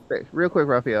Rafael, real quick,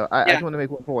 Rafael. I just want to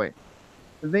make one point.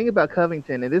 The thing about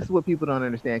Covington, and this is what people don't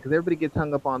understand, because everybody gets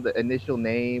hung up on the initial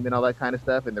name and all that kind of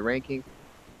stuff and the rankings.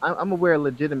 I'm aware of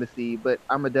legitimacy, but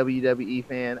I'm a WWE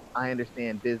fan. I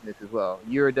understand business as well.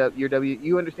 You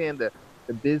understand the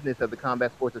business of the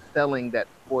combat sports of selling that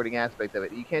sporting aspect of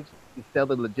it. You can't just sell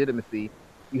the legitimacy.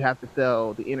 You have to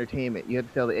sell the entertainment. You have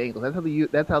to sell the angles.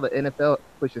 That's how the NFL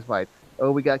pushes fights.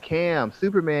 Oh, we got Cam,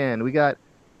 Superman. We got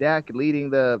Dak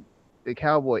leading the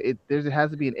Cowboy. There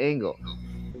has to be an angle.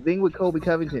 The thing with Colby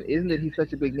Covington isn't that he's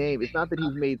such a big name. It's not that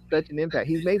he's made such an impact.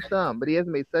 He's made some, but he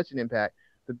hasn't made such an impact.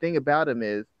 The thing about him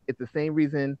is it's the same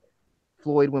reason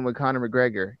Floyd went with Conor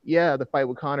McGregor. Yeah, the fight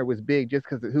with Conor was big just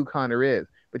because of who Conor is.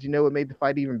 But you know what made the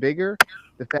fight even bigger?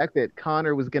 The fact that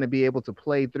Conor was going to be able to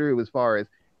play through as far as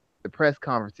the press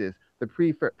conferences, the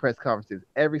pre-press conferences,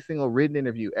 every single written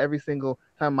interview, every single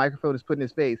time microphone is put in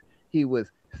his face, he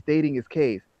was stating his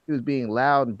case. He was being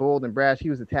loud and bold and brash. He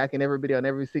was attacking everybody on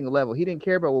every single level. He didn't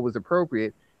care about what was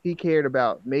appropriate. He cared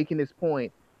about making his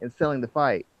point and selling the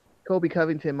fight. Colby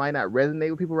Covington might not resonate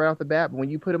with people right off the bat, but when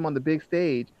you put him on the big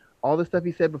stage, all the stuff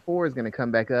he said before is going to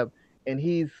come back up, and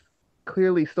he's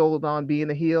clearly sold on being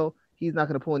a heel. He's not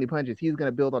going to pull any punches. He's going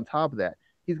to build on top of that.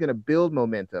 He's going to build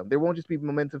momentum. There won't just be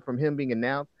momentum from him being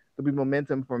announced. There'll be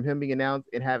momentum from him being announced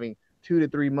and having 2 to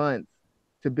 3 months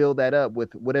to build that up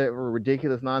with whatever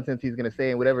ridiculous nonsense he's going to say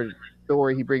and whatever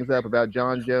story he brings up about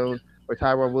John Jones or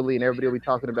Tyron Woodley, and everybody will be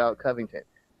talking about Covington.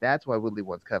 That's why Woodley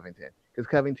wants Covington, because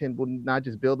Covington will not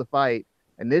just build the fight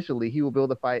initially. He will build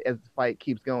the fight as the fight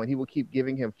keeps going. He will keep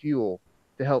giving him fuel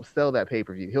to help sell that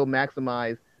pay-per-view. He'll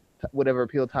maximize whatever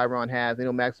appeal Tyron has, and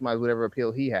he'll maximize whatever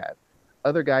appeal he has.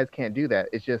 Other guys can't do that.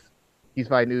 It's just he's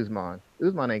fighting Usman.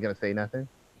 Usman ain't going to say nothing.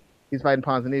 He's fighting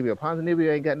Ponzinibbio.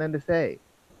 Ponzinibbio ain't got nothing to say.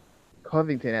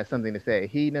 Covington has something to say.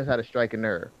 He knows how to strike a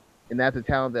nerve. And that's a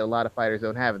talent that a lot of fighters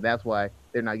don't have, and that's why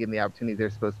they're not getting the opportunities they're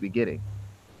supposed to be getting.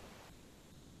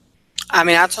 I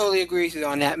mean, I totally agree with you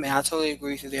on that, man. I totally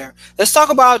agree with you there. Let's talk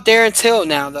about Darren Till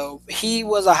now, though. He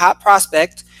was a hot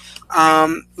prospect.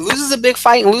 Loses a big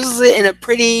fight and loses it in a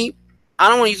pretty, I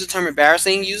don't want to use the term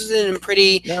embarrassing, uses it in a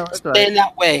pretty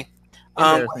standout way.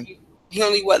 He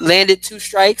only, landed 2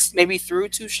 strikes, maybe threw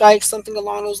 2 strikes, something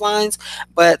along those lines.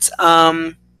 But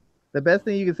the best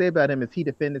thing you can say about him is he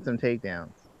defended some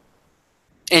takedowns.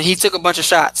 And he took a bunch of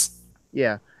shots.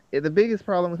 Yeah. The biggest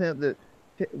problem with him,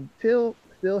 Till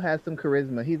still has some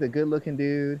charisma. He's a good-looking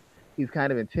dude. He's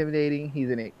kind of intimidating.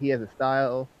 He has a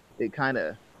style that kind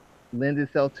of lends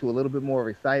itself to a little bit more of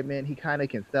excitement. He kind of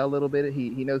can sell a little bit.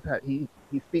 He knows how he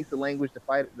speaks the language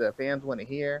the fans want to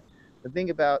hear. The thing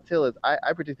about Till is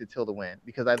I predicted Till to win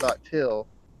because I thought Till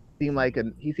seemed like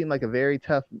a very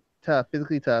tough,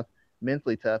 physically tough,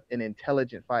 mentally tough, and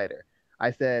intelligent fighter.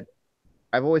 I said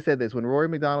I've always said this: when Rory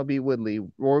McDonald beat Woodley,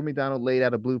 Rory McDonald laid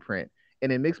out a blueprint.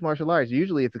 And in mixed martial arts,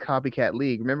 usually it's a copycat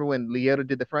league. Remember when Lyoto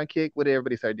did the front kick? What did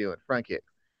everybody start doing? Front kicks.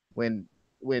 When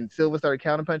when Silva started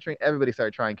counterpunching, everybody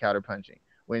started trying counterpunching.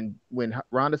 When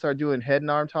Ronda started doing head and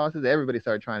arm tosses, everybody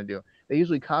started trying to do it. They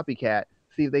usually copycat,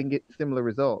 see if they can get similar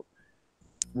results.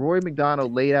 Rory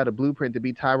McDonald laid out a blueprint to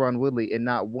beat Tyron Woodley, and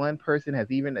not one person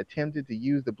has even attempted to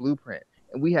use the blueprint.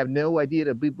 And we have no idea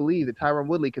to believe that Tyron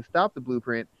Woodley could stop the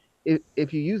blueprint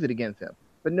if you use it against him.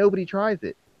 But nobody tries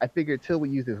it. I figured Till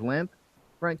would use his length,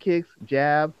 front kicks,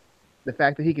 jab, the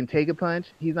fact that he can take a punch.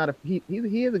 He's not a he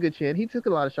has a good chin. He took a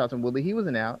lot of shots from Woodley. He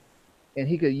wasn't out, and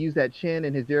he could use that chin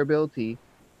and his durability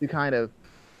to kind of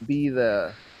be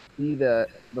the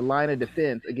line of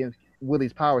defense against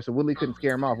Woodley's power. So Woodley couldn't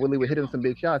scare him off. Woodley would hit him some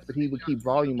big shots, but he would keep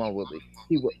volume on Woodley.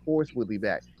 He would force Woodley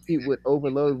back. He would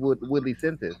overload Woodley's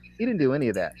senses. He didn't do any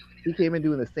of that. He came in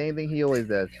doing the same thing he always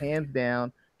does, hands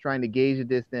down, trying to gauge the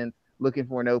distance, looking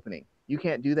for an opening. You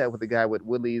can't do that with a guy with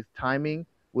Woodley's timing,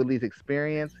 Woodley's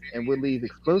experience, and Woodley's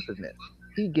explosiveness.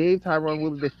 He gave Tyron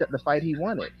Woodley the fight he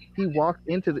wanted. He walked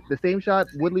into the same shot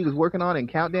Woodley was working on in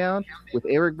Countdown with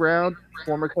Eric Brown,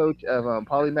 former coach of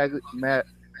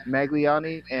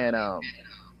Magliani, and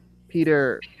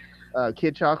Peter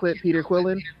Kid Chocolate, Peter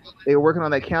Quillen. They were working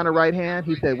on that counter right hand.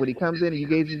 He said when he comes in and you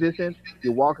gauge his distance,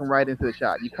 you walk him right into the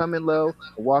shot. You come in low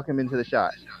and walk him into the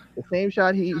shot. The same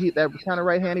shot that counter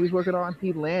right hand he was working on,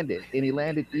 he landed, and he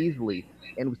landed easily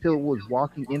and still was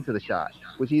walking into the shot,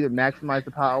 which either maximized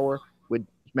the power, would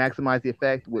maximize the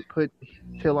effect, would put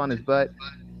Till on his butt,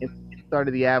 and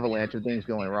started the avalanche of things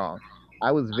going wrong.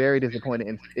 I was very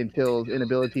disappointed in Till's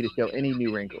inability to show any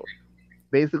new wrinkles.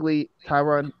 Basically,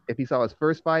 Tyron, if he saw his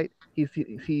first fight, he's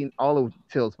seen all of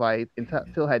Till's fights, and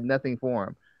Till had nothing for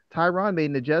him. Tyron made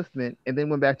an adjustment and then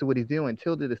went back to what he's doing.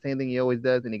 Till did the same thing he always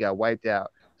does, and he got wiped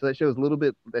out. So that shows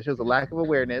a lack of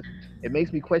awareness. It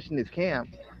makes me question his camp,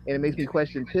 and it makes me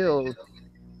question Till's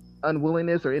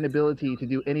unwillingness or inability to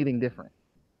do anything different.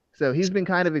 So he's been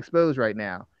kind of exposed right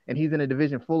now, and he's in a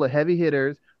division full of heavy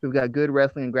hitters who've got good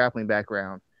wrestling and grappling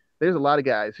backgrounds. There's a lot of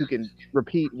guys who can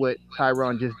repeat what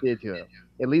Tyron just did to him,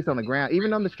 at least on the ground,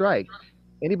 even on the strike.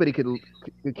 Anybody could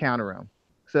counter him.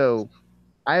 So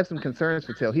I have some concerns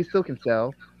for Till. He still can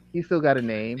sell. He's still got a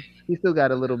name. He's still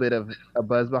got a little bit of a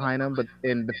buzz behind him,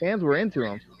 and the fans were into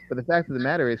him. But the fact of the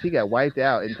matter is, he got wiped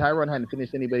out, and Tyron hadn't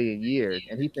finished anybody in years,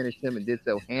 and he finished him and did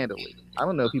so handily. I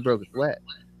don't know if he broke a sweat.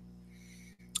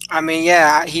 I mean,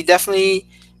 yeah, he definitely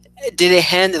did it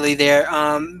handily there.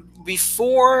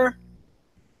 Before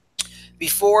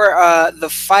the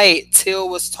fight, Till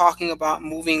was talking about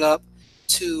moving up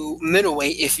to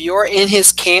middleweight. If you're in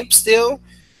his camp still,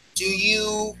 do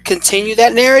you continue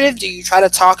that narrative? Do you try to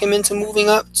talk him into moving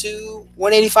up to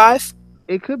 185?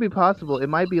 It could be possible. It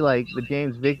might be like the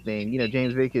James Vick thing.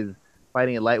 James Vick is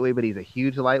fighting at lightweight, but he's a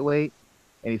huge lightweight,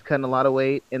 and he's cutting a lot of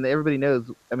weight. And everybody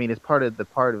knows, I mean, it's part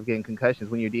of getting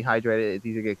concussions. When you're dehydrated, it's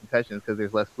easier to get concussions because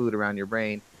there's less fluid around your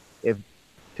brain. If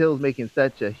Till's making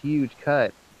such a huge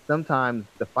cut, sometimes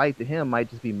the fight to him might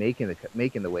just be making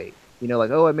the weight.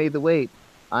 Like, oh, I made the weight,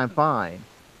 I'm fine.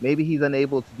 Maybe he's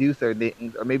unable to do certain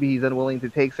things, or maybe he's unwilling to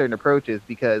take certain approaches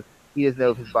because he doesn't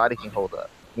know if his body can hold up.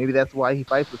 Maybe that's why he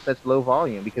fights with such low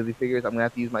volume, because he figures I'm going to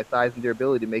have to use my size and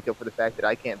durability to make up for the fact that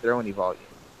I can't throw any volume.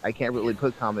 I can't really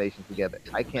put combinations together.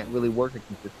 I can't really work a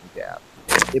consistent jab.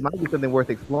 It might be something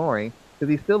worth exploring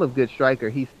because he's still a good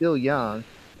striker. He's still young.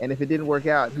 And if it didn't work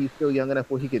out, he's still young enough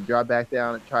where he could drop back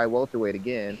down and try welterweight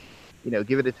again.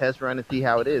 Give it a test run and see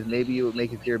how it is. Maybe it would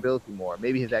make his durability more.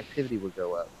 Maybe his activity would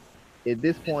go up. At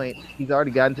this point, he's already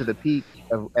gotten to the peak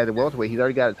as a welterweight. He's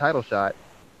already got a title shot.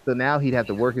 So now he'd have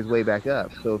to work his way back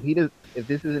up. So if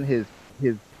this isn't his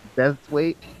best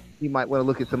weight, he might want to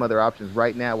look at some other options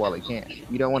right now while he can.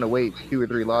 You don't want to wait 2 or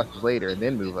 3 losses later and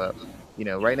then move up.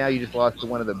 Right now you just lost to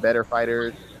one of the better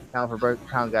fighters, pound for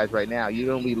pound guys right now. You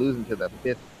don't be losing to the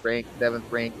 5th ranked,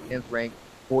 7th ranked, 10th ranked,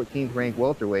 14th ranked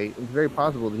welterweight. It's very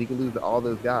possible that he could lose to all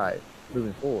those guys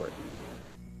moving forward.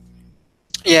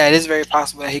 Yeah, it is very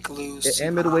possible that he could lose.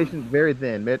 And middleweight is very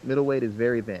thin. Middleweight is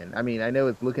very thin. I mean, I know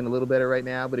it's looking a little better right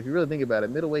now, but if you really think about it,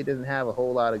 middleweight doesn't have a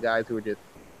whole lot of guys who are just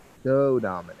so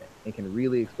dominant and can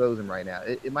really expose him right now.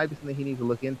 It might be something he needs to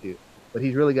look into, but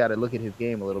he's really got to look at his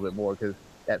game a little bit more because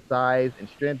that size and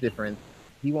strength difference,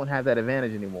 he won't have that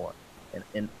advantage anymore.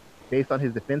 And based on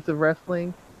his defensive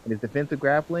wrestling and his defensive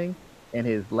grappling and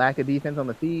his lack of defense on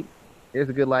the feet, there's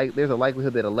a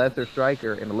likelihood that a lesser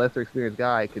striker and a lesser experienced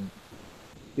guy could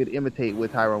imitate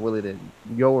what Tyron Woodley did.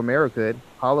 Yo Romero could,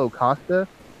 Paulo Costa,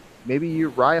 maybe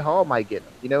Ryan Hall might get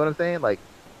him. You know what I'm saying? Like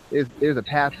there's a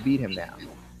path to beat him now.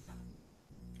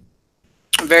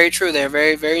 Very true there.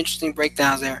 Very, very interesting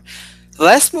breakdowns there.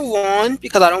 Let's move on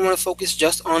because I don't want to focus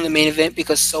just on the main event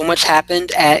because so much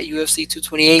happened at UFC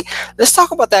 228. Let's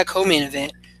talk about that co-main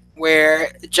event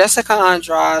where Jessica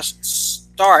Andrade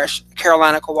starched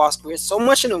Carolina Kowalski so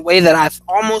much in a way that I've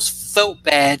almost felt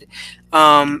bad.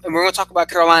 And we're going to talk about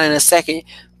Carolina in a second.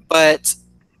 But,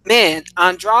 man,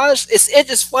 Andrade, it's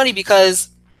just funny because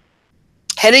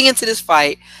heading into this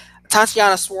fight,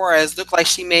 Tatiana Suarez looked like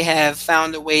she may have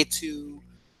found a way to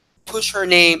push her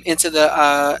name into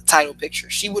the title picture.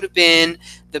 She would have been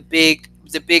the big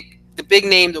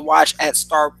name to watch at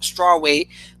strawweight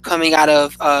coming out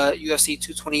of UFC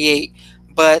 228.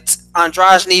 But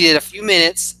Andrade needed a few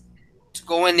minutes to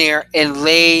go in there and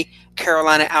lay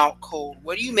Carolina out cold.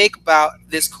 What do you make about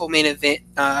this co-main event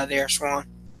there, Swan?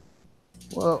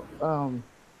 Well,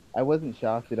 I wasn't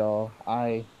shocked at all.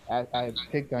 I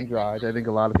picked Andrade. I think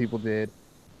a lot of people did.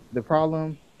 The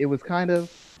problem, it was kind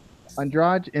of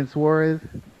Andrade and Suarez.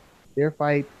 Their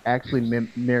fights actually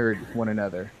mirrored one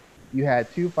another. You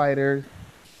had two fighters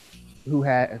who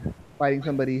had fighting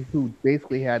somebody who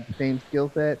basically had the same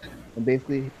skill set and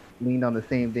basically leaned on the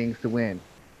same things to win.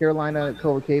 Carolina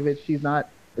Kovacevic, she's not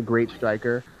a great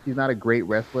striker. She's not a great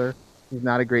wrestler. She's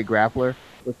not a great grappler.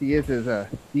 What she is a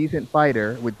decent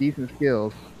fighter with decent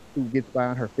skills who gets by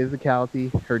on her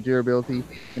physicality, her durability,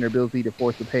 and her ability to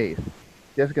force the pace.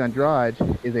 Jessica Andrade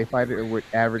is a fighter with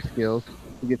average skills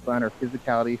who gets by on her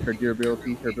physicality, her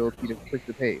durability, her ability to push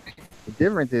the pace. The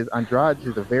difference is Andrade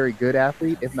is a very good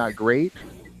athlete, if not great,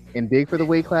 and big for the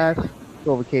weight class.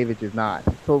 Kovacevic is not.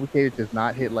 Kovacevic does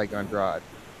not hit like Andrade.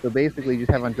 So basically, you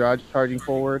just have Andrade charging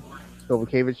forward,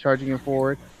 Kovacevic charging him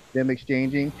forward, them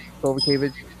exchanging.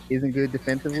 Kovacevic isn't good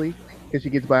defensively because she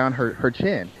gets by on her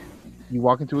chin. You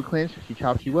walk into a clinch, she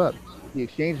chops you up. She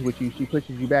exchanges with you, she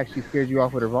pushes you back, she scares you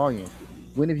off with her volume.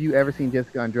 When have you ever seen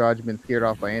Jessica Andrade been scared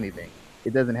off by anything?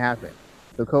 It doesn't happen.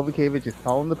 So Kovacevic is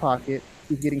tall in the pocket.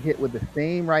 She's getting hit with the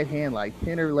same right hand like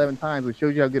 10 or 11 times, which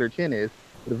shows you how good her chin is.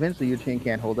 But eventually, your chin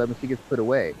can't hold up, and she gets put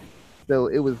away. So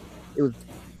it was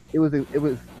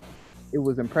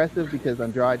impressive because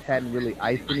Andrade hadn't really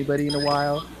iced anybody in a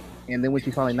while. And then when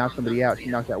she finally knocked somebody out, she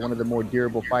knocked out one of the more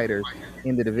durable fighters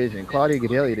in the division. Claudia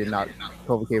Gadelha did not knock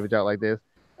Kovacevic out like this.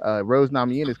 Rose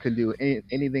Namajunas couldn't do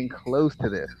anything close to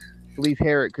this. Felice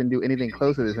Herrick couldn't do anything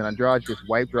close to this, and Andrade just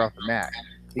wiped her off the mat.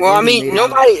 Well, I mean,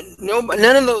 none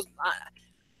of those.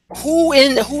 Who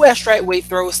at strawweight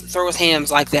throws hams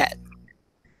like that?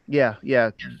 Yeah.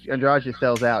 Andrade just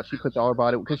sells out. She puts all her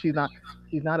body because she's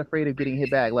not afraid of getting hit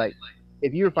back. Like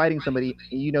if you're fighting somebody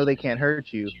and you know they can't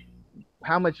hurt you,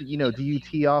 how much do you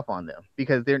tee off on them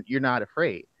because you're not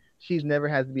afraid. She's never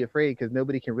has to be afraid because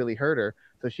nobody can really hurt her,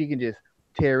 so she can just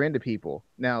tear into people.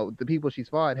 Now the people she's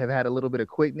fought have had a little bit of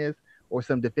quickness or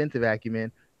some defensive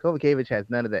acumen. Kovacevic has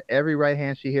none of that. Every right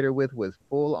hand she hit her with was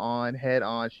full on, head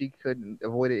on. She couldn't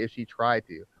avoid it if she tried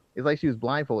to. It's like she was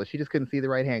blindfolded. She just couldn't see the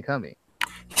right hand coming.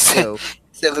 So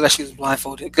it looked like she was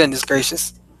blindfolded. Goodness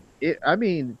gracious.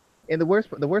 And the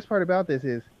worst part about this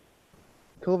is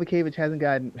Kovacevic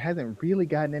hasn't really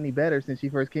gotten any better since she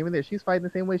first came in there. She's fighting the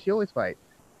same way she always fights.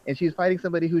 And she's fighting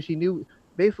somebody who she knew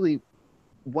basically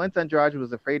once Andrade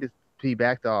was afraid to be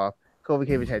backed off,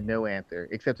 Kovacevic had no answer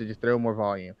except to just throw more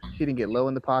volume. She didn't get low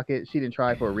in the pocket. She didn't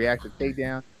try for a reactive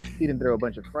takedown. She didn't throw a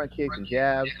bunch of front kicks and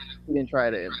jabs. She didn't try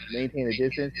to maintain the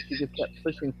distance. She just kept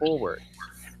pushing forward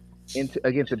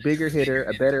against a bigger hitter,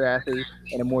 a better athlete,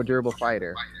 and a more durable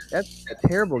fighter. That's a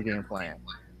terrible game plan.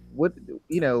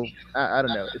 I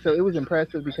don't know. So it was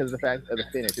impressive because of the fact of the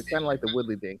finish. It's kind of like the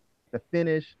Woodley thing. The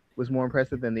finish was more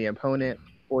impressive than the opponent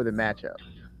or the matchup.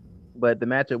 But the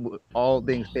matchup, all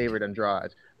things favored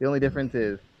Andrade. The only difference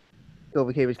is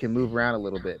Kovacevic can move around a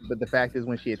little bit. But the fact is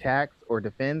when she attacks or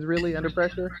defends really under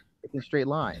pressure, it's in straight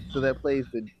line. So that plays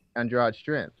to Andrade's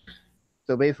strength.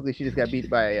 So basically she just got beat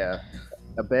by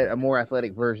a more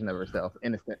athletic version of herself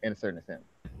in a certain sense.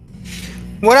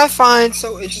 What I find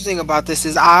so interesting about this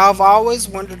is I've always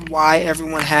wondered why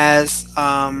everyone has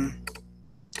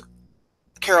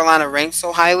Carolina ranked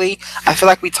so highly. I feel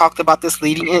like we talked about this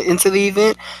leading into the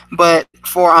event, but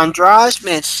for Andrade,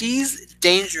 man, she's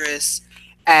dangerous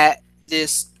at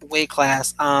this weight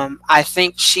class. I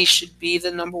think she should be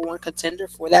the #1 contender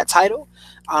for that title.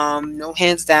 No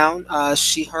hands down.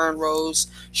 Her and Rose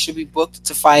should be booked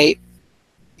to fight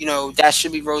that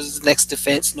should be Rose's next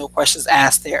defense. No questions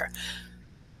asked there.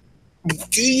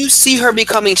 Do you see her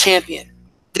becoming champion?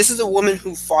 This is a woman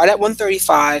who fought at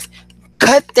 135,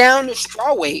 cut down the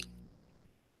straw weight.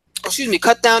 Excuse me,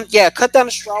 cut down the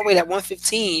straw weight at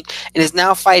 115, and is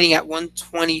now fighting at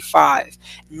 125.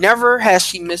 Never has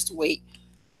she missed weight.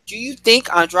 Do you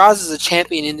think Andrade is a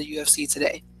champion in the UFC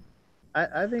today?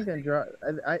 I think Andrade.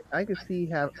 I could see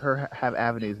her have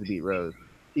avenues to beat Rose.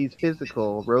 She's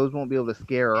physical. Rose won't be able to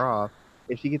scare her off.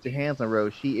 If she gets her hands on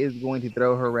Rose, she is going to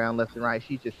throw her around left and right.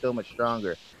 She's just so much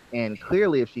stronger. And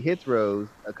clearly, if she hits Rose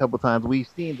a couple times, we've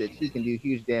seen that she can do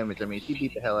huge damage. I mean, she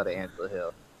beat the hell out of Angela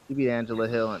Hill. She beat Angela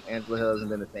Hill, and Angela Hill hasn't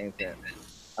been the same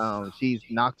since. She's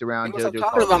knocked around What's I'm JoJo.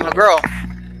 talking about, my girl?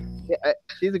 Yeah,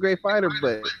 she's a great fighter,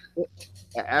 but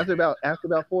after about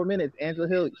 4 minutes, Angela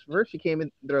Hill first she came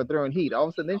in throwing heat. All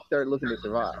of a sudden, then she started looking to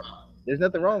survive. There's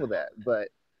nothing wrong with that, but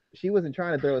she wasn't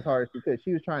trying to throw as hard as she could.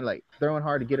 She was trying like throwing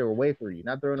hard to get her away from you,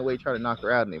 not throwing away trying to knock her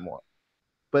out anymore.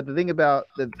 But the thing about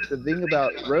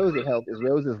Rose that helped is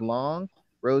Rose is long.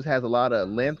 Rose has a lot of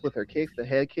length with her kicks, the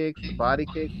head kicks, the body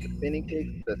kicks, the spinning kicks,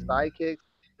 the side kicks,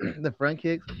 the front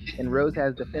kicks, and Rose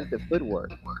has defensive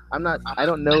footwork. I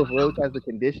don't know if Rose has the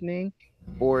conditioning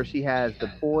or she has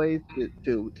the poise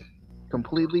to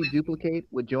completely duplicate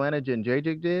what Joanna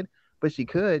Jędrzejczyk did, but she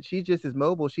could. She's just as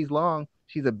mobile. She's long.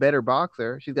 She's a better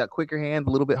boxer. She's got quicker hands, a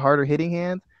little bit harder hitting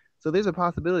hands. So there's a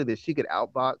possibility that she could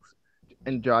outbox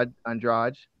Andrade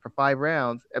for 5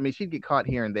 rounds. I mean, she'd get caught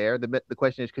here and there. The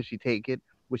question is, could she take it?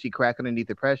 Would she crack underneath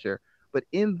the pressure? But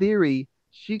in theory,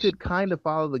 she could kind of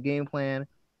follow the game plan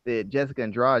that Jessica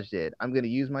Andrade did. I'm going to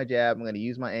use my jab. I'm going to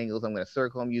use my angles. I'm going to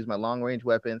circle them, use my long range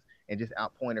weapons, and just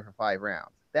outpoint her for 5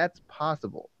 rounds. That's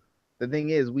possible. The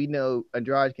thing is, we know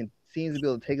Andrade seems to be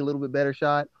able to take a little bit better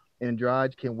shot, and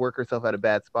Andrade can work herself out of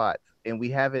bad spots. And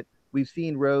we've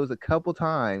seen Rose a couple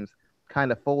times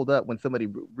kind of fold up when somebody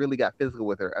really got physical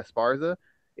with her. Esparza,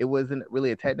 it wasn't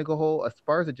really a technical hold.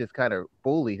 Esparza just kind of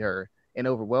bullied her and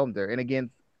overwhelmed her. And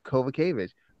against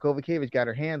Kovacevic got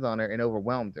her hands on her and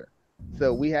overwhelmed her.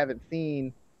 So we haven't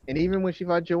seen, and even when she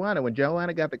fought Joanna, when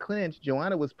Joanna got the clinch,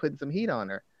 Joanna was putting some heat on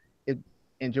her.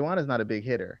 And Joanna's not a big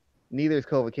hitter. Neither is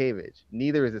Kovacevic.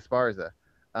 Neither is Esparza.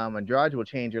 Andrade will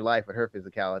change your life with her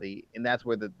physicality, and that's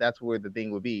where the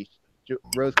thing would be.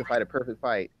 Rose could fight a perfect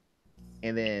fight,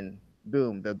 and then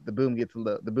boom, the boom gets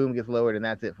lowered, and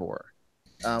that's it for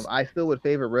her. I still would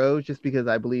favor Rose just because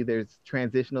I believe there's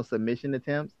transitional submission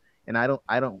attempts, and I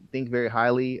don't think very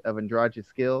highly of Andrade's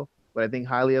skill, but I think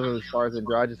highly of him as far as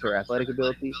Andrade's her athletic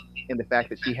ability and the fact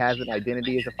that she has an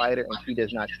identity as a fighter and she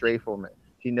does not stray from it.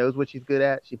 She knows what she's good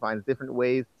at. She finds different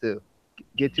ways to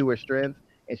get to her strengths,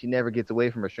 and she never gets away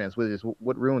from her strengths, which is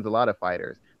what ruins a lot of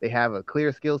fighters. They have a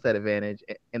clear skill set advantage,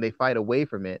 and they fight away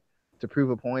from it to prove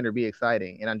a point or be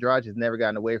exciting. And Andrade has never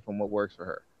gotten away from what works for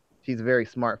her. She's a very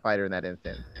smart fighter in that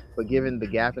instance. But given the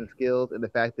gap in skills and the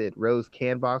fact that Rose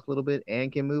can box a little bit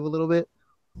and can move a little bit,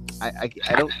 I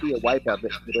don't see a wipeout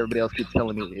that everybody else keeps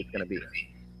telling me it's going to be.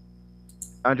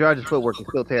 Andrade's footwork is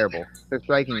still terrible. Her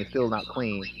striking is still not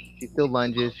clean. She still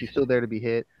lunges. She's still there to be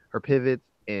hit. Her pivots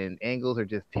and angles are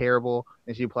just terrible,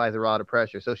 and she applies a lot of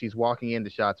pressure. So she's walking into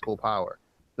shots full power.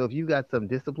 So if you've got some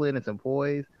discipline and some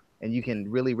poise, and you can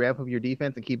really ramp up your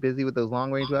defense and keep busy with those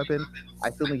long-range weapons, I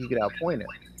still think you could outpoint her.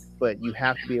 But you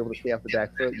have to be able to stay off the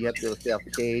back foot. You have to be able to stay off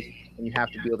the cage, and you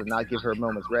have to be able to not give her a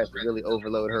moment's rest and really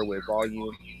overload her with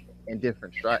volume and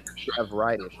different strikes, a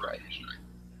variety of strikes.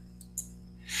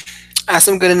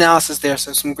 Some good analysis there.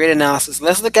 So some great analysis.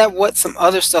 Let's look at what some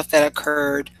other stuff that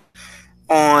occurred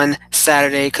on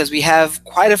Saturday, because we have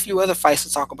quite a few other fights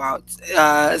to talk about.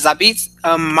 Zabit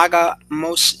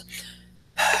Magomed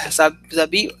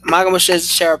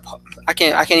Sharapov. I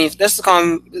can't even. Let's call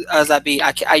him Zabit.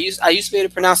 I used to be able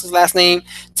to pronounce his last name.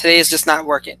 Today is just not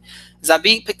working.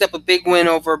 Zabit picked up a big win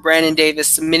over Brandon Davis,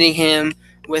 submitting him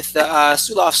with the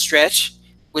Sulov stretch,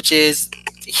 which is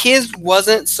his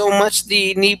wasn't so much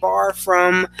the knee bar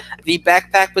from the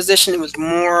backpack position. It was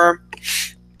more,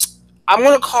 I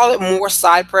want to call it more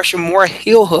side pressure, more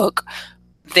heel hook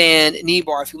than knee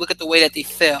bar, if you look at the way that they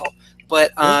fell.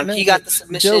 But he got the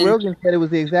submission. Joe Rogan said it was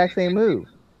the exact same move.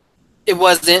 It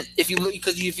wasn't. If you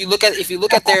look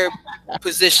at their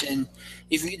position,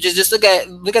 if you just look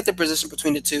at the position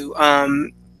between the two.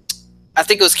 I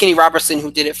think it was Kenny Robertson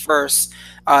who did it first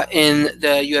in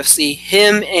the UFC.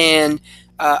 Him and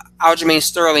Aljamain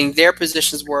Sterling, their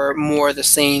positions were more the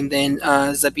same than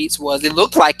Zabit's was. It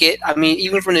looked like it. I mean,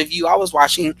 even from the view I was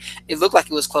watching, it looked like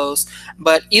it was close.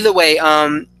 But either way, I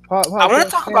want to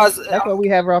talk about. That's why we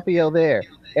have Rafael there.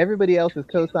 Everybody else is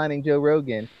co-signing Joe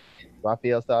Rogan.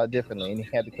 Raphael saw it differently, and he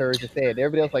had the courage to say it.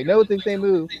 Everybody else like, no, it's the same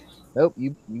move. Nope,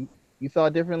 you saw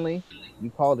it differently. You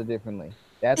called it differently.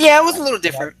 That's Yeah, it was that's a little what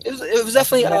different. It was that's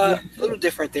definitely what happened a yesterday. little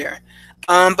different there.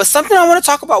 But something I want to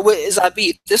talk about with is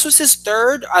Zabit. This was his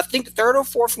third, I think, third or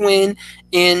fourth win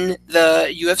in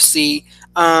the UFC.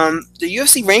 The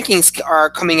UFC rankings are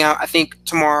coming out, I think,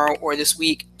 tomorrow or this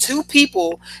week. Two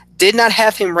people did not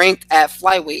have him ranked at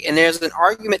flyweight, and there's an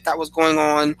argument that was going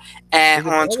on Is it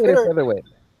on flyweight or Twitter, featherweight?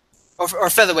 or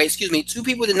featherweight, excuse me. Two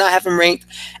people did not have him ranked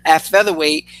at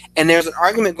featherweight, and there's an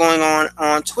argument going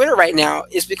on Twitter right now.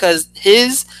 It's because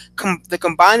the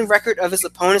combined record of his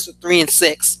opponents are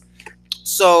 3-6.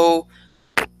 So,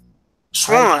 I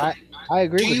Schwan, I, I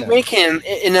agree do with you him. rank him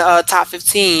in the top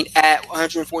 15 at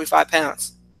 145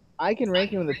 pounds? I can rank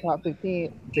him in the top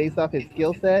 15 based off his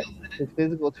skill set, his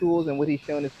physical tools, and what he's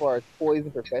shown as far as poise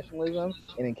and professionalism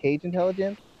and in cage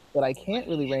intelligence. But I can't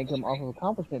really rank him off of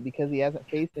accomplishment because he hasn't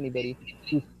faced anybody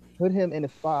who's put him in a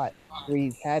spot where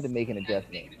he's had to make an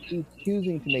adjustment. He's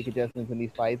choosing to make adjustments in these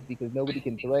fights because nobody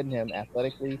can threaten him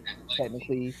athletically,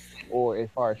 technically, or as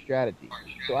far as strategy.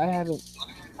 So I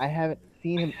haven't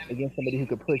seen him against somebody who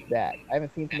could push back. I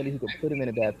haven't seen somebody who could put him in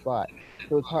a bad spot.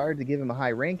 So it's hard to give him a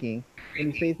high ranking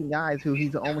when he's facing guys who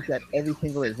he's almost at every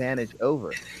single advantage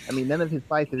over. I mean, none of his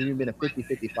fights have even been a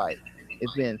 50-50 fight.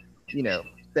 It's been,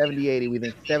 70-80. We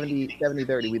think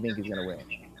 70-30. We think he's going to win.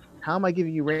 How am I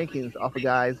giving you rankings off of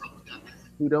guys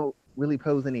who don't really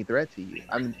pose any threat to you?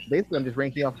 I'm just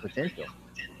ranking off of potential.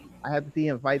 I have to see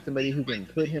him fight somebody who can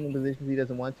put him in positions he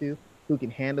doesn't want to, who can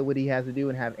handle what he has to do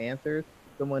and have answers,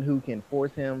 someone who can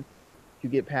force him to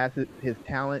get past his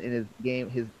talent in his game,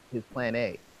 his plan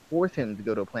A. Force him to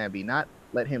go to a plan B, not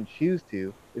let him choose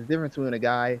to. There's a difference between a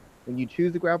guy when you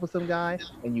choose to grapple some guy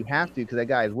and you have to because that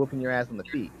guy is whooping your ass on the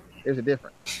feet. There's a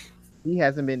difference. He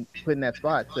hasn't been put in that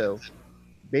spot, so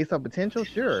based on potential,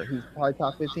 sure, he's probably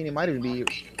top 15. He might even be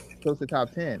close to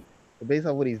top 10. But based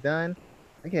on what he's done,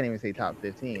 I can't even say top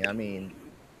 15. I mean,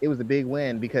 it was a big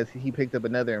win because he picked up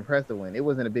another impressive win. It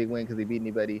wasn't a big win because he beat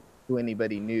anybody who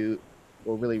anybody knew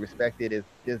or really respected as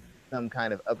just some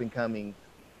kind of up and coming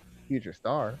future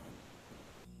star.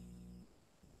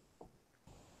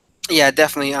 Yeah,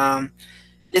 definitely.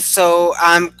 It's so.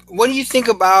 What do you think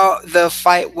about the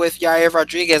fight with Yair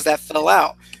Rodriguez that fell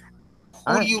out?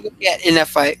 Who do I you look at in that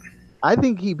fight? I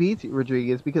think he beats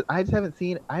Rodriguez because I haven't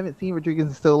seen Rodriguez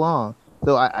in so long.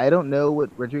 So I don't know what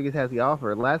Rodriguez has to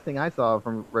offer. Last thing I saw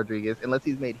from Rodriguez, unless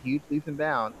he's made huge leaps and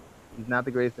bounds, he's not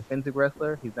the greatest defensive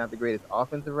wrestler. He's not the greatest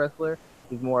offensive wrestler.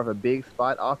 He's more of a big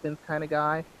spot offense kind of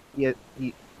guy. He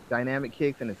dynamic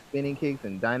kicks and his spinning kicks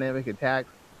and dynamic attacks,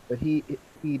 but he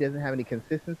doesn't have any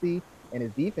consistency and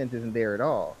his defense isn't there at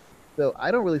all. So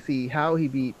I don't really see how he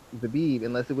beat Zabib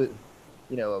unless it was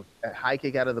a high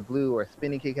kick out of the blue or a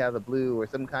spinning kick out of the blue or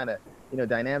some kind of,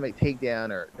 dynamic takedown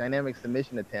or dynamic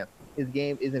submission attempt. His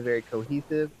game isn't very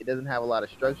cohesive. It doesn't have a lot of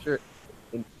structure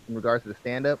in regards to the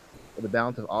stand up or the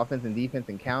balance of offense and defense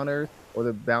and counters or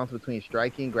the balance between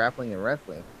striking, grappling, and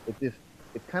wrestling. It's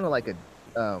kind of like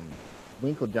a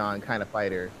Winklejohn kind of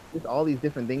fighter. Just all these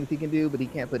different things he can do, but he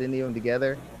can't put any of them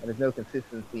together, and there's no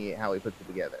consistency in how he puts it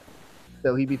together.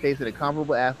 So he'd be facing a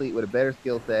comparable athlete with a better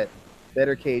skill set,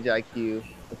 better cage IQ,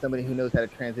 and somebody who knows how to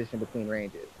transition between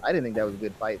ranges. I didn't think that was a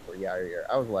good fight for Yair.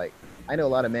 I was like, I know a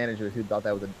lot of managers who thought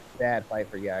that was a bad fight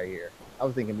for Yair. I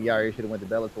was thinking Yair should have went to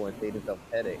Bellator and saved himself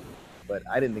a headache, but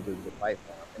I didn't think it was a good fight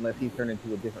for him unless he turned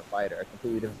into a different fighter, a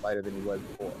completely different fighter than he was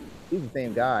before. If he's the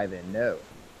same guy, then no,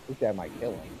 this guy might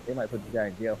kill him. They might put this guy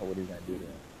in jail for what he's gonna do to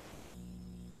him.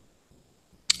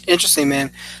 Interesting,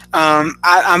 man.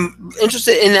 I'm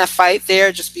interested in that fight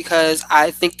there just because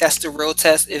I think that's the real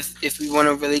test. If we want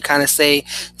to really kind of say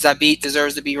Zabit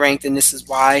deserves to be ranked, and this is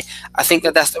why. I think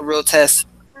that that's the real test.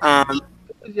 Um,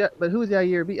 But who's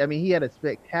Yair beat? I mean, he had a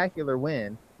spectacular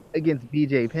win against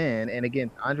BJ Penn and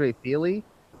against Andre Feely,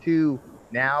 two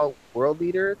now world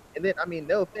leaders. And then, I mean,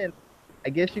 no offense, I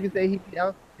guess you could say he beat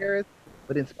Alex Caceres,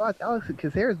 but in spots, Alex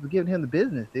Caceres was giving him the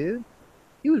business, dude.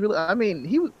 He was really, I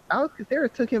mean, Alex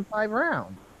Caceres took him 5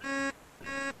 rounds.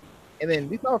 And then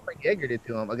we saw what Frank Edgar did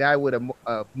to him. A guy with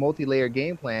a multi-layer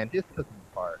game plan just took him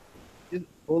apart. Just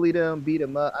bullied him, beat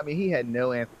him up. I mean, he had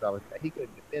no answers off his back. He couldn't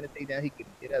defend a takedown. He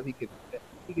couldn't get up.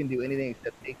 He can do anything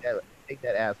except take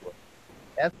that ass whoop.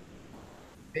 That's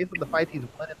based on the fights he's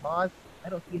won and lost. I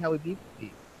don't see how he beats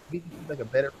Beat. Beat seems like a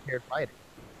better prepared fighter.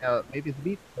 Now maybe it's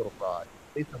Beat's total fraud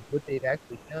based on what they've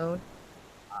actually shown.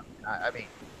 I mean,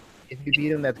 if you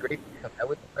beat him, that's great. That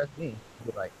wouldn't impress me.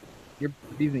 You're like, you're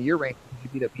the reason you're ranked because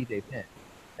you beat up BJ Penn.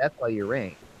 That's why you're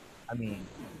ranked. I mean,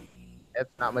 that's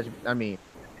not much. I mean,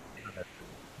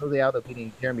 Jose Aldo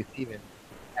beating Jeremy Stevens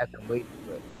had some weight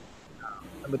to it.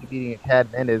 somebody beating a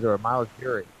Chad Mendes or a Miles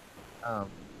Jury.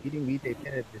 Beating BJ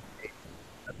Penn at this stage,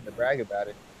 nothing to brag about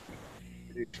it.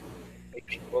 It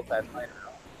makes him a world class fighter.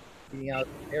 Beating Alex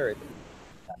Harris.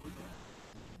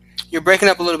 You're breaking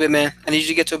up a little bit, man. I need you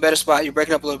to get to a better spot. You're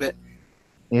breaking up a little bit.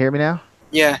 You hear me now?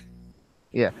 Yeah.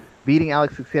 Yeah. Beating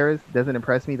Alex Harris doesn't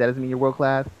impress me. That doesn't mean you're world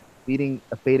class. Beating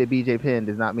a faded BJ Penn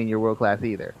does not mean you're world class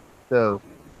either. So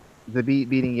Zabit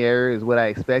beating Yair is what I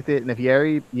expected. And if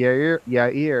Yair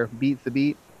beats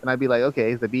Zabit, then I'd be like,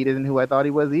 okay, Zabit isn't who I thought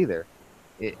he was either.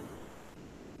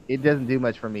 It doesn't do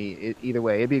much for me either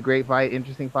way. It'd be a great fight,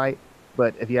 interesting fight.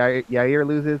 But if Yair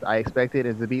loses, I expect it.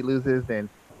 If Zabit loses, then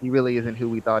he really isn't who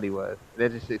we thought he was.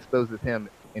 That just exposes him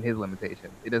and his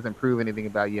limitations. It doesn't prove anything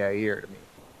about Yair to me.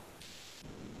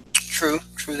 True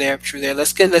there.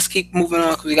 Let's keep moving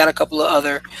on because we got a couple of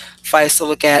other fights to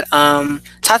look at.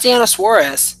 Tatiana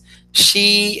Suarez,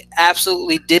 she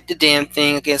absolutely did the damn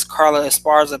thing against Carla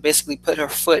Esparza. Basically, put her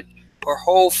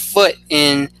whole foot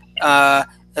in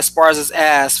Esparza's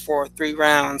ass for 3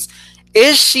 rounds.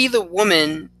 Is she the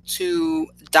woman to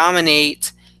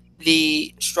dominate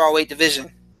the strawweight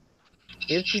division?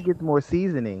 If she gets more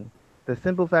seasoning, the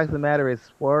simple fact of the matter is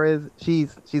Suarez,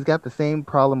 she's got the same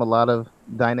problem a lot of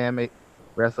dynamic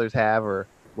wrestlers have or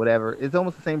whatever. It's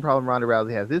almost the same problem Ronda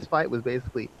Rousey has. This fight was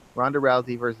basically Ronda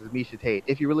Rousey versus Miesha Tate.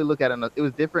 If you really look at it, it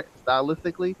was different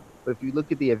stylistically, but if you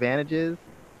look at the advantages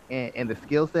and the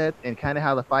skill sets and kind of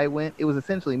how the fight went, it was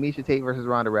essentially Miesha Tate versus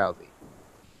Ronda Rousey.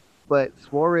 But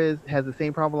Suarez has the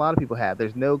same problem a lot of people have.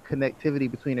 There's no connectivity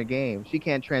between her game. She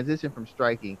can't transition from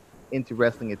striking into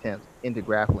wrestling attempts, into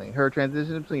grappling. Her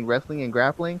transitions between wrestling and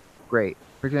grappling, great.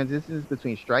 Her transitions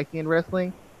between striking and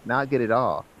wrestling, not good at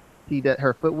all.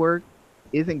 Her footwork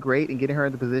isn't great in getting her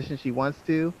in the position she wants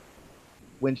to.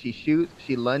 When she shoots,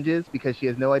 she lunges because she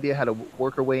has no idea how to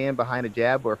work her way in behind a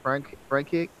jab or a front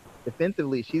kick.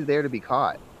 Defensively, she's there to be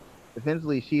caught.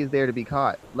 She is there to be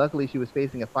caught. Luckily, she was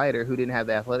facing a fighter who didn't have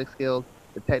the athletic skills,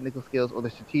 the technical skills, or the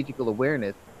strategical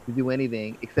awareness to do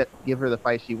anything except give her the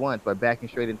fight she wants by backing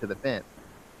straight into the fence.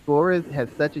 Suarez has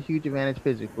such a huge advantage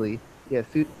physically. He has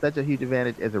such a huge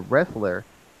advantage as a wrestler.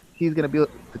 She's going to be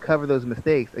able to cover those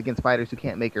mistakes against fighters who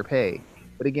can't make her pay.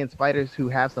 But against fighters who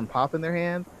have some pop in their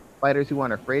hands, fighters who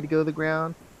aren't afraid to go to the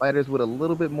ground, fighters with a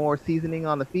little bit more seasoning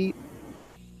on the feet,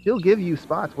 she'll give you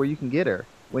spots where you can get her.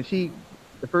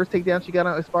 The first takedown she got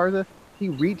on Esparza, she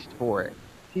reached for it.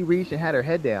 She reached and had her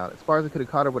head down. Esparza could have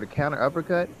caught her with a counter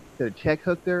uppercut, could have check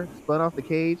hooked her, spun off the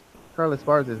cage. Carla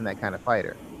Esparza isn't that kind of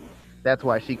fighter. That's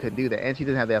why she could do that. And she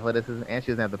doesn't have the athleticism, and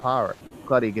she doesn't have the power.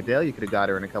 Claudia Gadelha could have got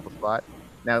her in a couple spots.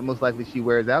 Now, most likely she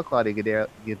wears out Claudia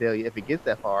Gadelha if it gets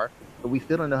that far, but we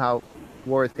still don't know how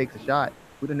Suarez takes a shot.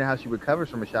 We don't know how she recovers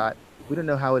from a shot. We don't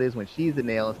know how it is when she's the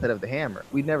nail instead of the hammer.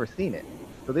 We've never seen it.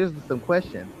 So there's some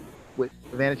questions. What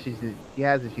advantage she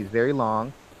has is she's very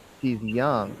long, she's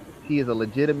young, she is a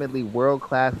legitimately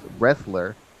world-class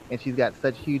wrestler, and she's got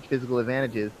such huge physical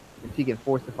advantages that she can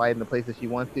force the fight in the places she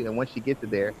wants to, and once she gets it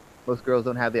there, most girls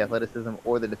don't have the athleticism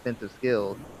or the defensive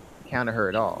skills to counter her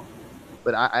at all.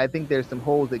 But I think there's some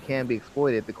holes that can be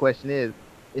exploited. The question is,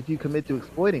 if you commit to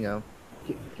exploiting them,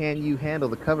 can you handle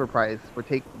the cover price for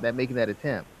making that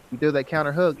attempt? You throw that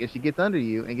counter hook, if she gets under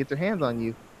you and gets her hands on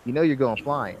you, you know you're going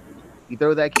flying. You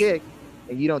throw that kick,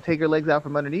 and you don't take her legs out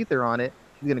from underneath her on it,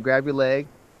 she's going to grab your leg,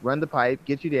 run the pipe,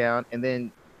 get you down, and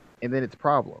then it's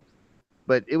problems.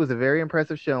 But it was a very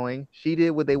impressive showing. She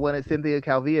did what they wanted Cynthia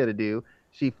Calvillo to do.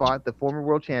 She fought the former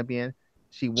world champion.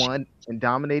 She won in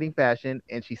dominating fashion,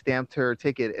 and she stamped her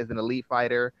ticket as an elite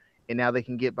fighter. And now they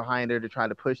can get behind her to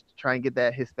try and get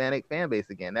that Hispanic fan base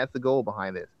again. That's the goal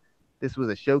behind this. This was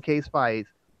a showcase fight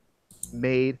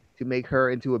made to make her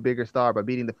into a bigger star by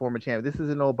beating the former champion. This is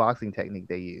an old boxing technique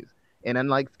they use. And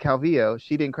unlike Calvillo,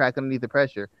 she didn't crack underneath the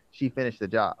pressure. She finished the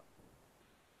job.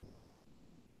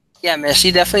 Yeah, man, she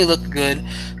definitely looked good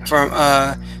from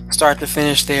start to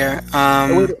finish there. Wait,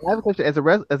 I have a question. As a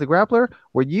grappler,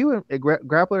 were you a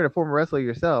grappler and a former wrestler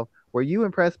yourself? Were you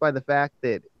impressed by the fact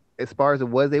that Esparza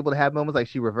was able to have moments like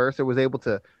she reversed or was able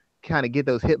to kind of get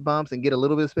those hip bumps and get a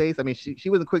little bit of space? I mean, she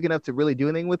wasn't quick enough to really do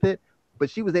anything with it, but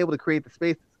she was able to create the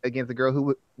space against a girl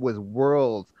who was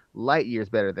worlds, light years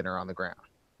better than her on the ground.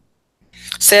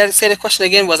 Say the question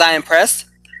again. Was I impressed?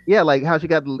 Yeah, like how she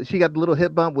got the little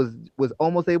hip bump, was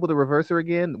almost able to reverse her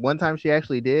again. One time she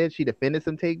actually did. She defended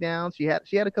some takedowns.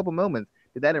 She had a couple moments.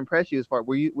 Did that impress you as far?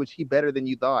 Was she better than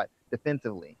you thought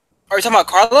defensively? Are you talking about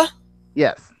Carla?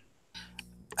 Yes.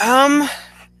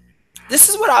 This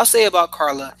is what I'll say about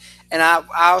Carla, and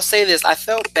I'll say this. I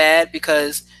felt bad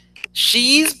because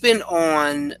she's been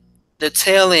on the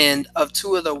tail end of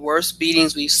two of the worst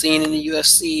beatings we've seen in the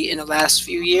UFC in the last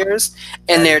few years,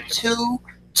 and they're two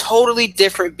totally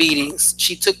different beatings.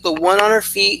 She took the one on her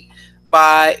feet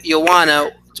by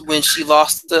Joanna when she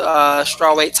lost the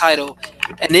strawweight title,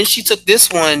 and then she took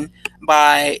this one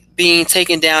by being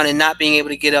taken down and not being able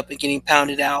to get up and getting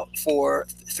pounded out for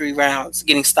 3 rounds,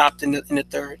 getting stopped in the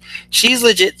third. She's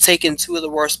legit taken two of the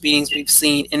worst beatings we've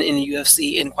seen in the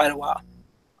UFC in quite a while.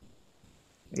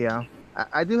 Yeah.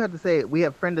 I do have to say, we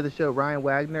have friend of the show, Ryan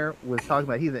Wagner, was talking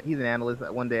about, he's an analyst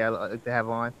that one day I'd like to have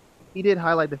on. He did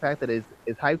highlight the fact that as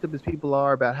hyped up as people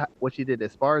are about what she did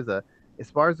at Esparza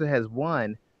has,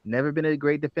 one, never been a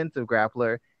great defensive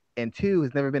grappler, and two,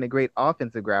 has never been a great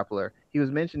offensive grappler. He was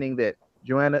mentioning that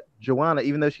Joanna,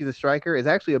 even though she's a striker, is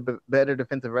actually a better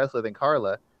defensive wrestler than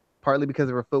Carla, partly because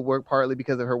of her footwork, partly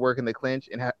because of her work in the clinch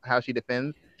and how she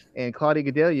defends. And Claudia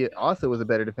Gadelha also was a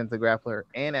better defensive grappler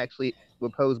and actually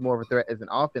would pose more of a threat as an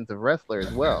offensive wrestler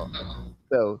as well.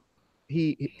 So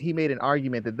he made an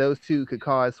argument that those two could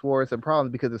cause Suarez some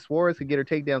problems, because if Suarez could get her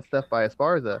takedown stuff by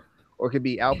Esparza or could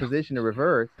be out positioned to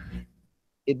reverse,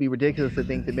 it'd be ridiculous to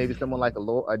think that maybe someone like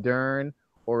a Dern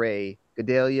or a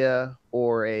Gadelha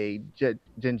or a Jen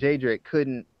Jadrick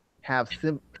couldn't have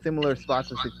similar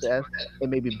spots of success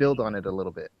and maybe build on it a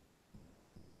little bit.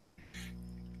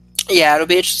 Yeah, it'll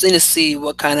be interesting to see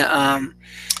what kind of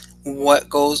what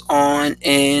goes on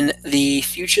in the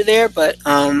future there. But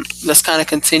let's kind of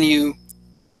continue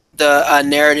the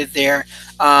narrative there,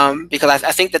 because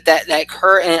I think that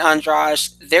her and Andrade,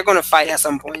 they're going to fight at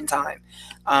some point in time.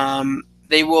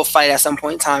 They will fight at some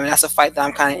point in time, and that's a fight that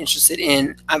I'm kind of interested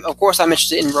in. Of course, I'm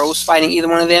interested in Rose fighting either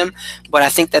one of them, but I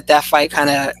think that fight kind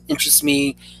of interests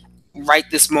me right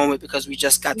this moment because we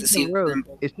just got to see them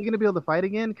both. Is she going to be able to fight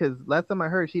again? Because last time I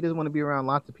heard, she doesn't want to be around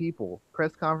lots of people.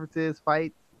 Press conferences,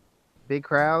 fights, big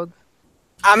crowds.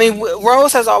 I mean,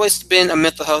 Rose has always been a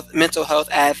mental health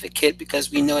advocate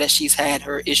because we know that she's had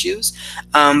her issues,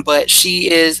 but she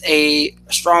is a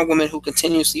strong woman who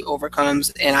continuously overcomes,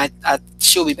 and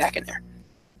she'll be back in there.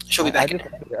 She'll be back in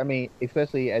there. I mean,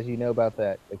 especially as you know about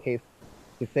the case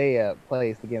Kaseya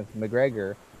placed against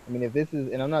McGregor. I mean, if this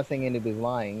is, and I'm not saying anybody's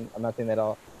lying, I'm not saying that at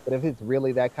all, but if it's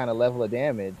really that kind of level of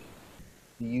damage,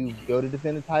 do you go to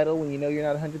defend the title when you know you're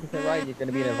not 100% right? You're going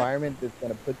to be in an environment that's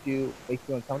going to make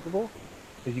you uncomfortable?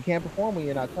 Because you can't perform when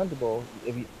you're not comfortable.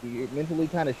 If you're mentally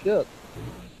kind of shook,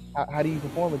 how do you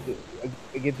perform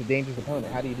against a dangerous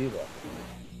opponent? How do you do that?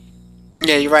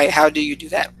 Yeah, you're right. How do you do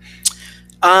that?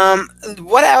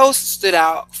 What else stood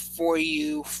out for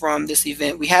you from this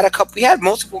event? We had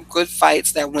multiple good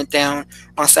fights that went down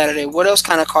on Saturday. What else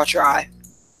kind of caught your eye?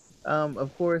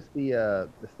 Of course, the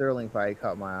Sterling fight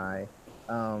caught my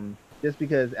eye. Just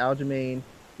because Aljamain,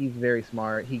 he's very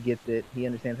smart. He gets it. He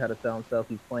understands how to sell himself.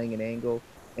 He's playing an angle,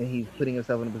 and he's putting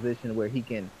himself in a position where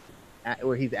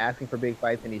he's asking for big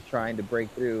fights, and he's trying to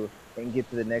break through and get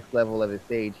to the next level of his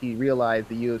stage. He realized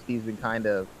the UFC's been kind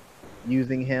of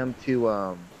using him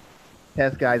to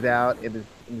test guys out and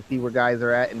to see where guys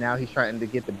are at, and now he's trying to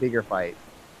get the bigger fights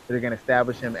that are going to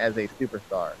establish him as a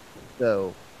superstar.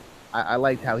 So I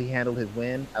liked how he handled his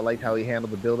win. I liked how he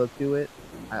handled the build-up to it.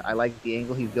 I liked the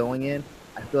angle he's going in.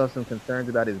 I still have some concerns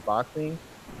about his boxing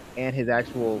and his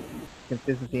actual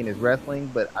consistency in his wrestling,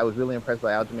 but I was really impressed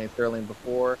by Aljamain Sterling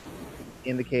before,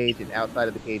 in the cage, and outside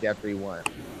of the cage after he won.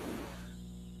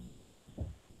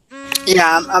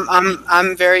 Yeah,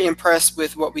 I'm very impressed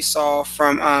with what we saw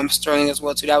from Sterling as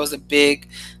well too. That was a big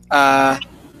that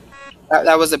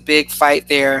was a big fight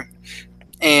there,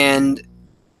 and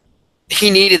he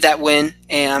needed that win,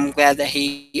 and I'm glad that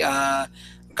he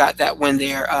got that win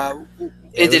there.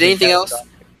 Did anything else?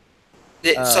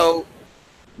 No,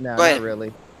 not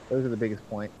really. Those are the biggest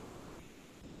points.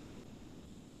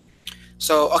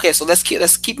 So okay, so let's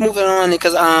keep moving on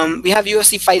because we have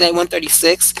UFC Fight Night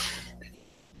 136.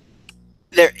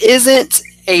 There isn't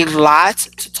a lot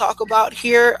to talk about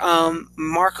here.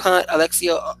 Mark Hunt, Alexei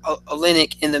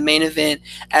Oleinik in the main event.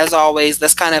 As always,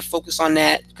 let's kind of focus on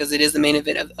that because it is the main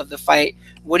event of the fight.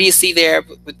 What do you see there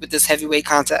with this heavyweight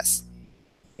contest?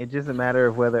 It's just a matter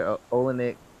of whether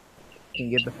Oleinik can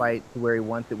get the fight to where he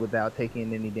wants it without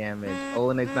taking any damage.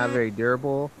 Oleinik's not very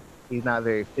durable. He's not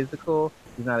very physical.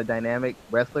 He's not a dynamic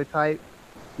wrestler type.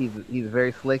 He's a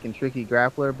very slick and tricky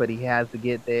grappler, but he has to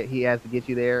get there. He has to get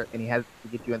you there, and he has to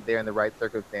get you in there in the right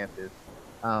circumstances.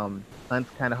 Hunt's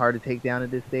kind of hard to take down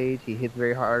at this stage. He hits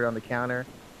very hard on the counter,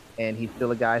 and he's still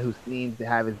a guy who seems to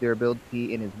have his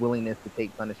durability and his willingness to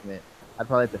take punishment. I'd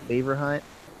probably have to favor Hunt.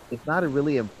 It's not a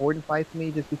really important fight to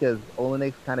me just because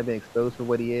Oleinik's kind of been exposed for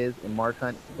what he is, and Mark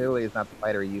Hunt clearly is not the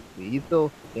fighter he used to be. He's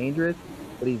still dangerous,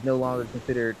 but he's no longer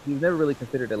considered – he was never really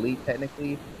considered elite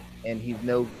technically, and he's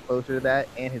no closer to that.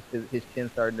 And his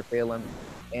chin's starting to fail him,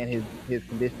 and his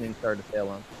conditioning started to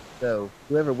fail him. So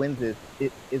whoever wins this,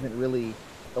 it isn't really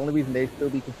the only reason they still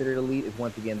be considered elite is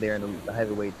once again they're in the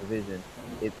heavyweight division.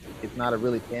 It's not a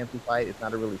really fancy fight. It's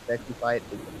not a really sexy fight.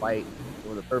 It's a fight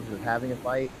for the purpose of having a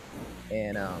fight,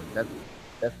 and that's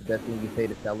the best thing you say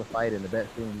to sell the fight, and the best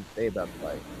thing you say about the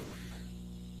fight.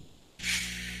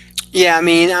 Yeah, I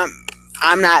mean,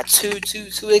 I'm not too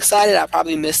excited. I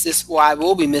probably missed this. Well, I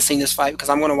will be missing this fight because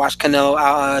I'm going to watch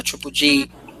Canelo Triple G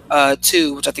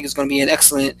 2, which I think is going to be an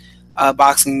excellent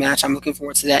boxing match. I'm looking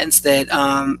forward to that instead.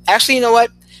 Actually, you know what?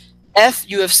 F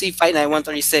UFC Fight Night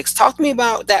 136. Talk to me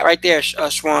about that right there,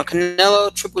 Schwan.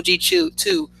 Canelo Triple G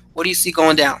 2. What do you see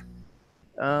going down?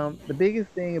 The biggest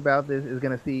thing about this is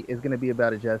gonna be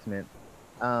about adjustment.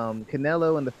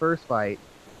 Canelo in the first fight,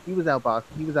 he was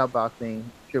outboxing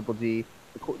Triple G.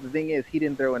 The thing is, he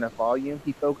didn't throw enough volume.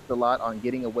 He focused a lot on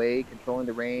getting away, controlling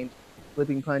the range,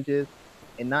 flipping punches,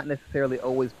 and not necessarily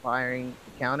always firing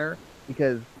the counter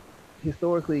because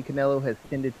historically Canelo has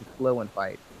tended to slow in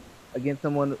fights. Against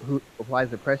someone who applies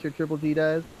the pressure Triple G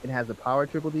does and has the power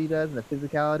Triple G does and the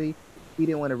physicality, he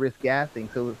didn't want to risk gassing.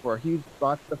 So for huge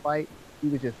spots to fight, he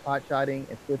was just pot shotting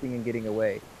and flipping and getting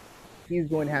away. He's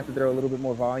going to have to throw a little bit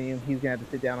more volume. He's going to have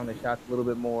to sit down on the shots a little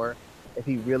bit more if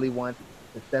he really wants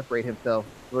to separate himself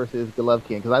versus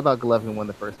Golovkin. Because I thought Golovkin won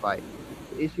the first fight.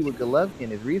 The issue with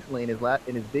Golovkin is recently in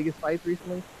his biggest fights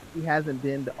recently, he hasn't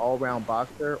been the all-round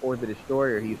boxer or the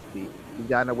destroyer he used to be. He's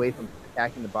gotten away from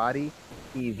attacking the body.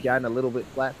 He's gotten a little bit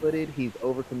flat-footed. He's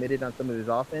overcommitted on some of his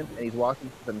offense, and he's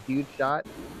walking some huge shots.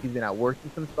 He's been outworked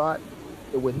in some spots.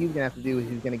 So what he's gonna have to do is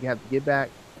he's gonna have to get back.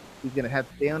 He's gonna have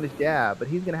to stay on his jab, but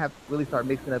he's gonna have to really start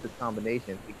mixing up his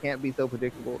combinations. It can't be so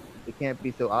predictable. It can't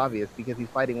be so obvious because he's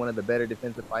fighting one of the better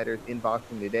defensive fighters in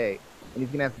boxing today, and he's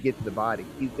gonna have to get to the body.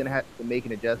 He's gonna have to make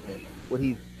an adjustment. What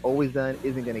he's always done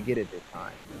isn't gonna get it this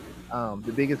time.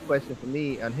 The biggest question for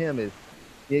me on him is,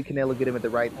 did Canelo get him at the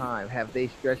right time? Have they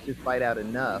stretched this fight out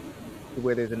enough to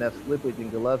where there's enough slippage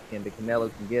in Golovkin that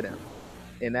Canelo can get him?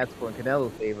 And that's for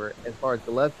Canelo's favor. As far as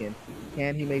Golovkin,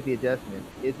 can he make the adjustment?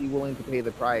 Is he willing to pay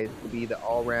the price to be the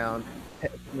all-round,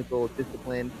 technical,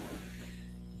 disciplined,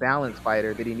 balanced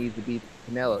fighter that he needs to beat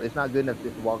Canelo? It's not good enough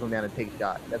just to walk him down and take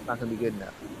shots. That's not going to be good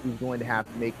enough. He's going to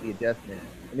have to make the adjustment.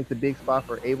 And it's a big spot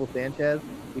for Abel Sanchez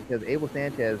because Abel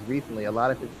Sanchez recently, a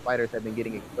lot of his fighters have been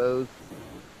getting exposed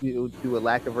to a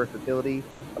lack of versatility,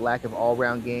 a lack of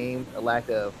all-round games, a lack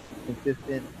of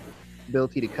consistent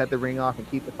ability to cut the ring off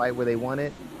and keep the fight where they want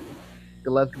it.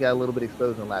 Golovkin got a little bit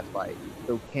exposed in the last fight.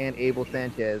 So can Abel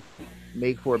Sanchez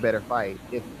make for a better fight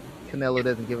if Canelo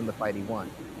doesn't give him the fight he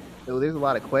wants? So there's a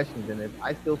lot of questions in this.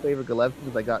 I still favor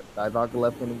Golovkin because I thought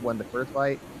Golovkin won the first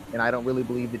fight, and I don't really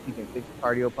believe that he can fix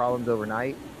cardio problems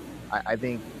overnight. I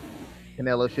think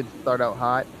Canelo should start out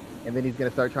hot, and then he's going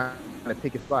to start trying to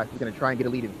pick his spots. He's going to try and get a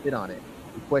lead and sit on it.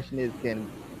 The question is, can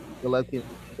Golovkin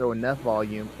throw enough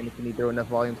volume, and can he throw enough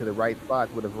volume to the right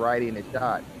spots with a variety in his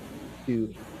shot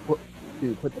to put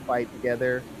the fight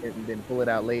together and then pull it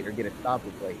out late or get a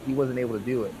stoppage late? He wasn't able to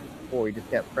do it before. He just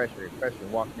kept pressure,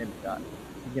 walking in the shot.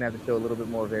 He's going to have to show a little bit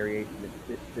more variation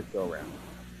this go around.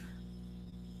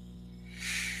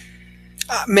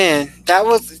 Man, that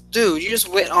was, dude, you just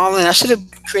went all in. I should have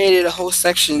created a whole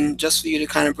section just for you to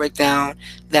kind of break down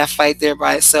that fight there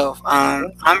by itself.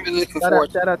 I'm really looking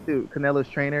forward. Shout out to Canelo's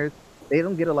trainers. They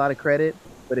don't get a lot of credit,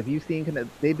 but if you've seen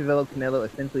they developed Canelo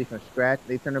essentially from scratch.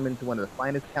 They turned him into one of the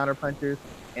finest counterpunchers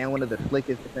and one of the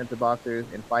slickest defensive boxers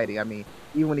in fighting. I mean,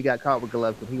 even when he got caught with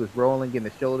Golovkin, he was rolling, getting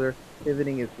the shoulder,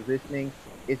 pivoting his positioning.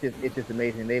 It's just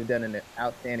amazing. They've done an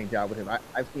outstanding job with him.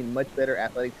 I've seen much better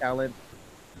athletic talent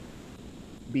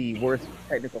be worse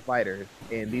technical fighters,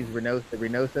 and the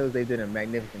Reynosos, they've done a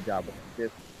magnificent job with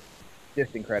him.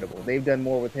 Just incredible. They've done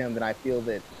more with him than I feel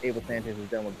that Abel Sanchez has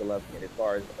done with Golovkin as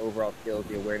far as the overall skills,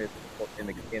 the awareness,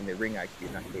 in the ring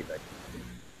IQ, not cage IQ.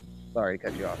 Sorry to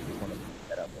cut you off. Just want to put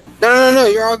that out there. No.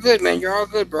 You're all good, man. You're all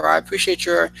good, bro. I appreciate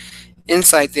your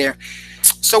insight there.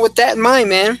 So with that in mind,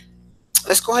 man,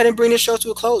 let's go ahead and bring this show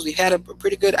to a close. We've had a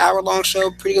pretty good hour-long show,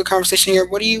 pretty good conversation here.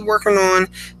 What are you working on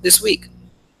this week?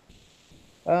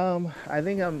 I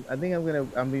think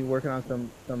I'm be working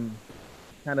on some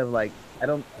kind of like,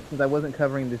 since I wasn't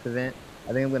covering this event,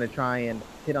 I think I'm gonna try and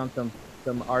hit on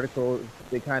some articles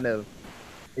that kind of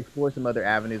explore some other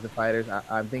avenues of fighters.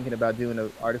 I'm thinking about doing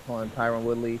an article on Tyron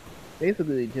Woodley,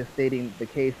 basically just stating the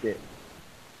case that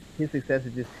his success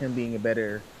is just him being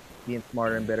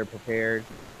smarter and better prepared.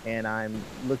 And I'm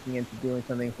looking into doing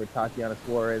something for Tatiana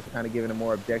Suarez, kind of giving a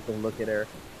more objective look at her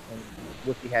and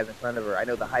what she has in front of her. I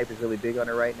know the hype is really big on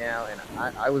her right now, and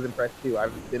I was impressed too.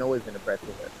 I've been always been impressed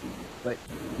with her. But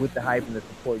with the hype and the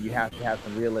support, you have to have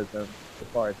some realism as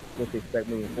far as what to expect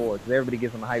moving forward. Because everybody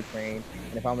gets on the hype train,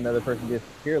 and if I'm another person just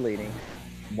cheerleading,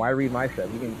 why read my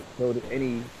stuff? You can go to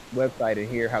any website and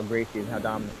hear how great she is and how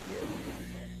dominant she is.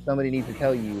 Somebody needs to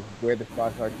tell you where the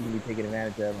spots are she can be taken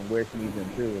advantage of and where she needs to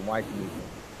improve and why she needs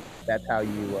to. That's how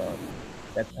you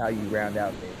that's how you round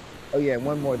out things. Oh yeah, and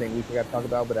one more thing we forgot to talk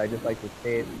about, but I just like to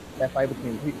say it. That fight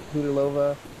between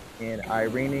Pudilova and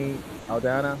Irene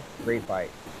Aldana, great fight.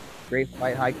 Great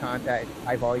fight, high contact,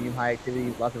 high volume, high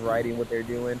activity, lots of variety in what they're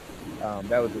doing.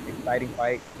 That was an exciting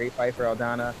fight. Great fight for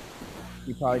Aldana.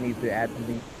 She probably needs to add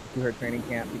something to her training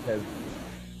camp because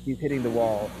she's hitting the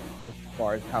wall as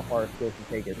far as how far skills can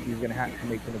take her. She's going to have to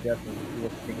make some adjustments if she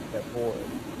wants to take a step forward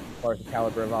as far as the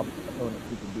caliber of opponent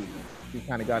she can be. She's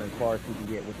kind of gotten as far as she can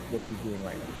get with what she's doing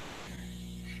right now.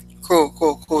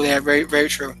 Cool. Yeah, very, very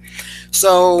true.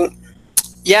 So,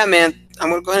 yeah, man, I'm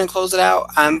gonna go ahead and close it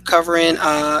out. I'm covering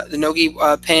the Nogi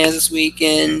Pans this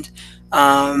weekend.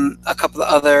 A couple of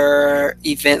other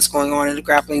events going on in the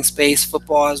grappling space,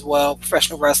 football as well,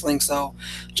 professional wrestling. So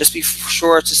just be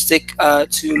sure to stick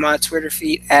to my Twitter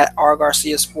feed at R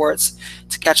Garcia Sports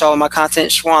to catch all of my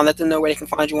content. Schwan, let them know where they can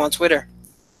find you on Twitter.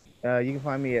 You can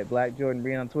find me at Black Jordan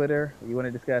Breen on Twitter. If you want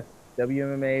to discuss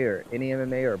WMMA or any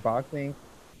MMA or boxing,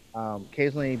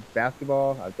 occasionally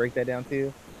basketball, I break that down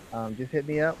too. Just hit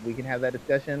me up. We can have that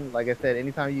discussion. Like I said,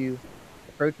 anytime you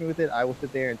approach me with it, I will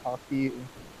sit there and talk to you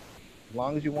as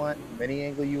long as you want, from any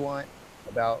angle you want,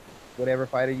 about whatever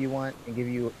fighter you want, and give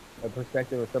you a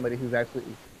perspective of somebody who's actually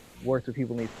works with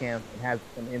people in these camps and has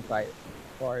some insight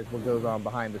as far as what goes on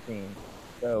behind the scenes.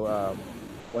 So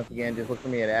once again, just look for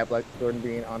me at Black Jordan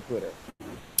Bean on Twitter.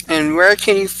 And where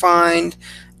can you find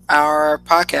our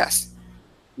podcast?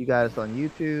 You got us on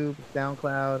YouTube,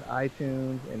 SoundCloud,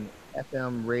 iTunes, and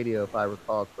FM radio, if I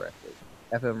recall correctly.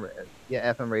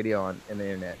 FM radio on the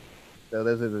internet. So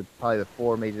those are probably the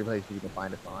four major places you can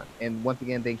find us on. And once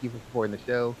again, thank you for supporting the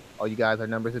show. All you guys, our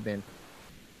numbers have been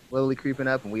slowly creeping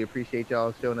up, and we appreciate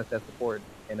y'all showing us that support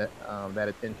and that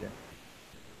attention.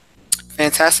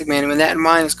 Fantastic, man. And with that in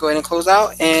mind, let's go ahead and close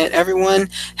out. And everyone,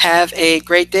 have a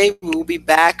great day. We will be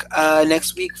back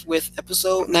next week with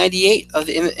episode 98 of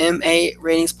the MMA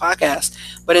Ratings Podcast.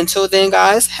 But until then,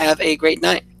 guys, have a great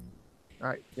night. All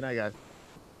right. Good night, guys.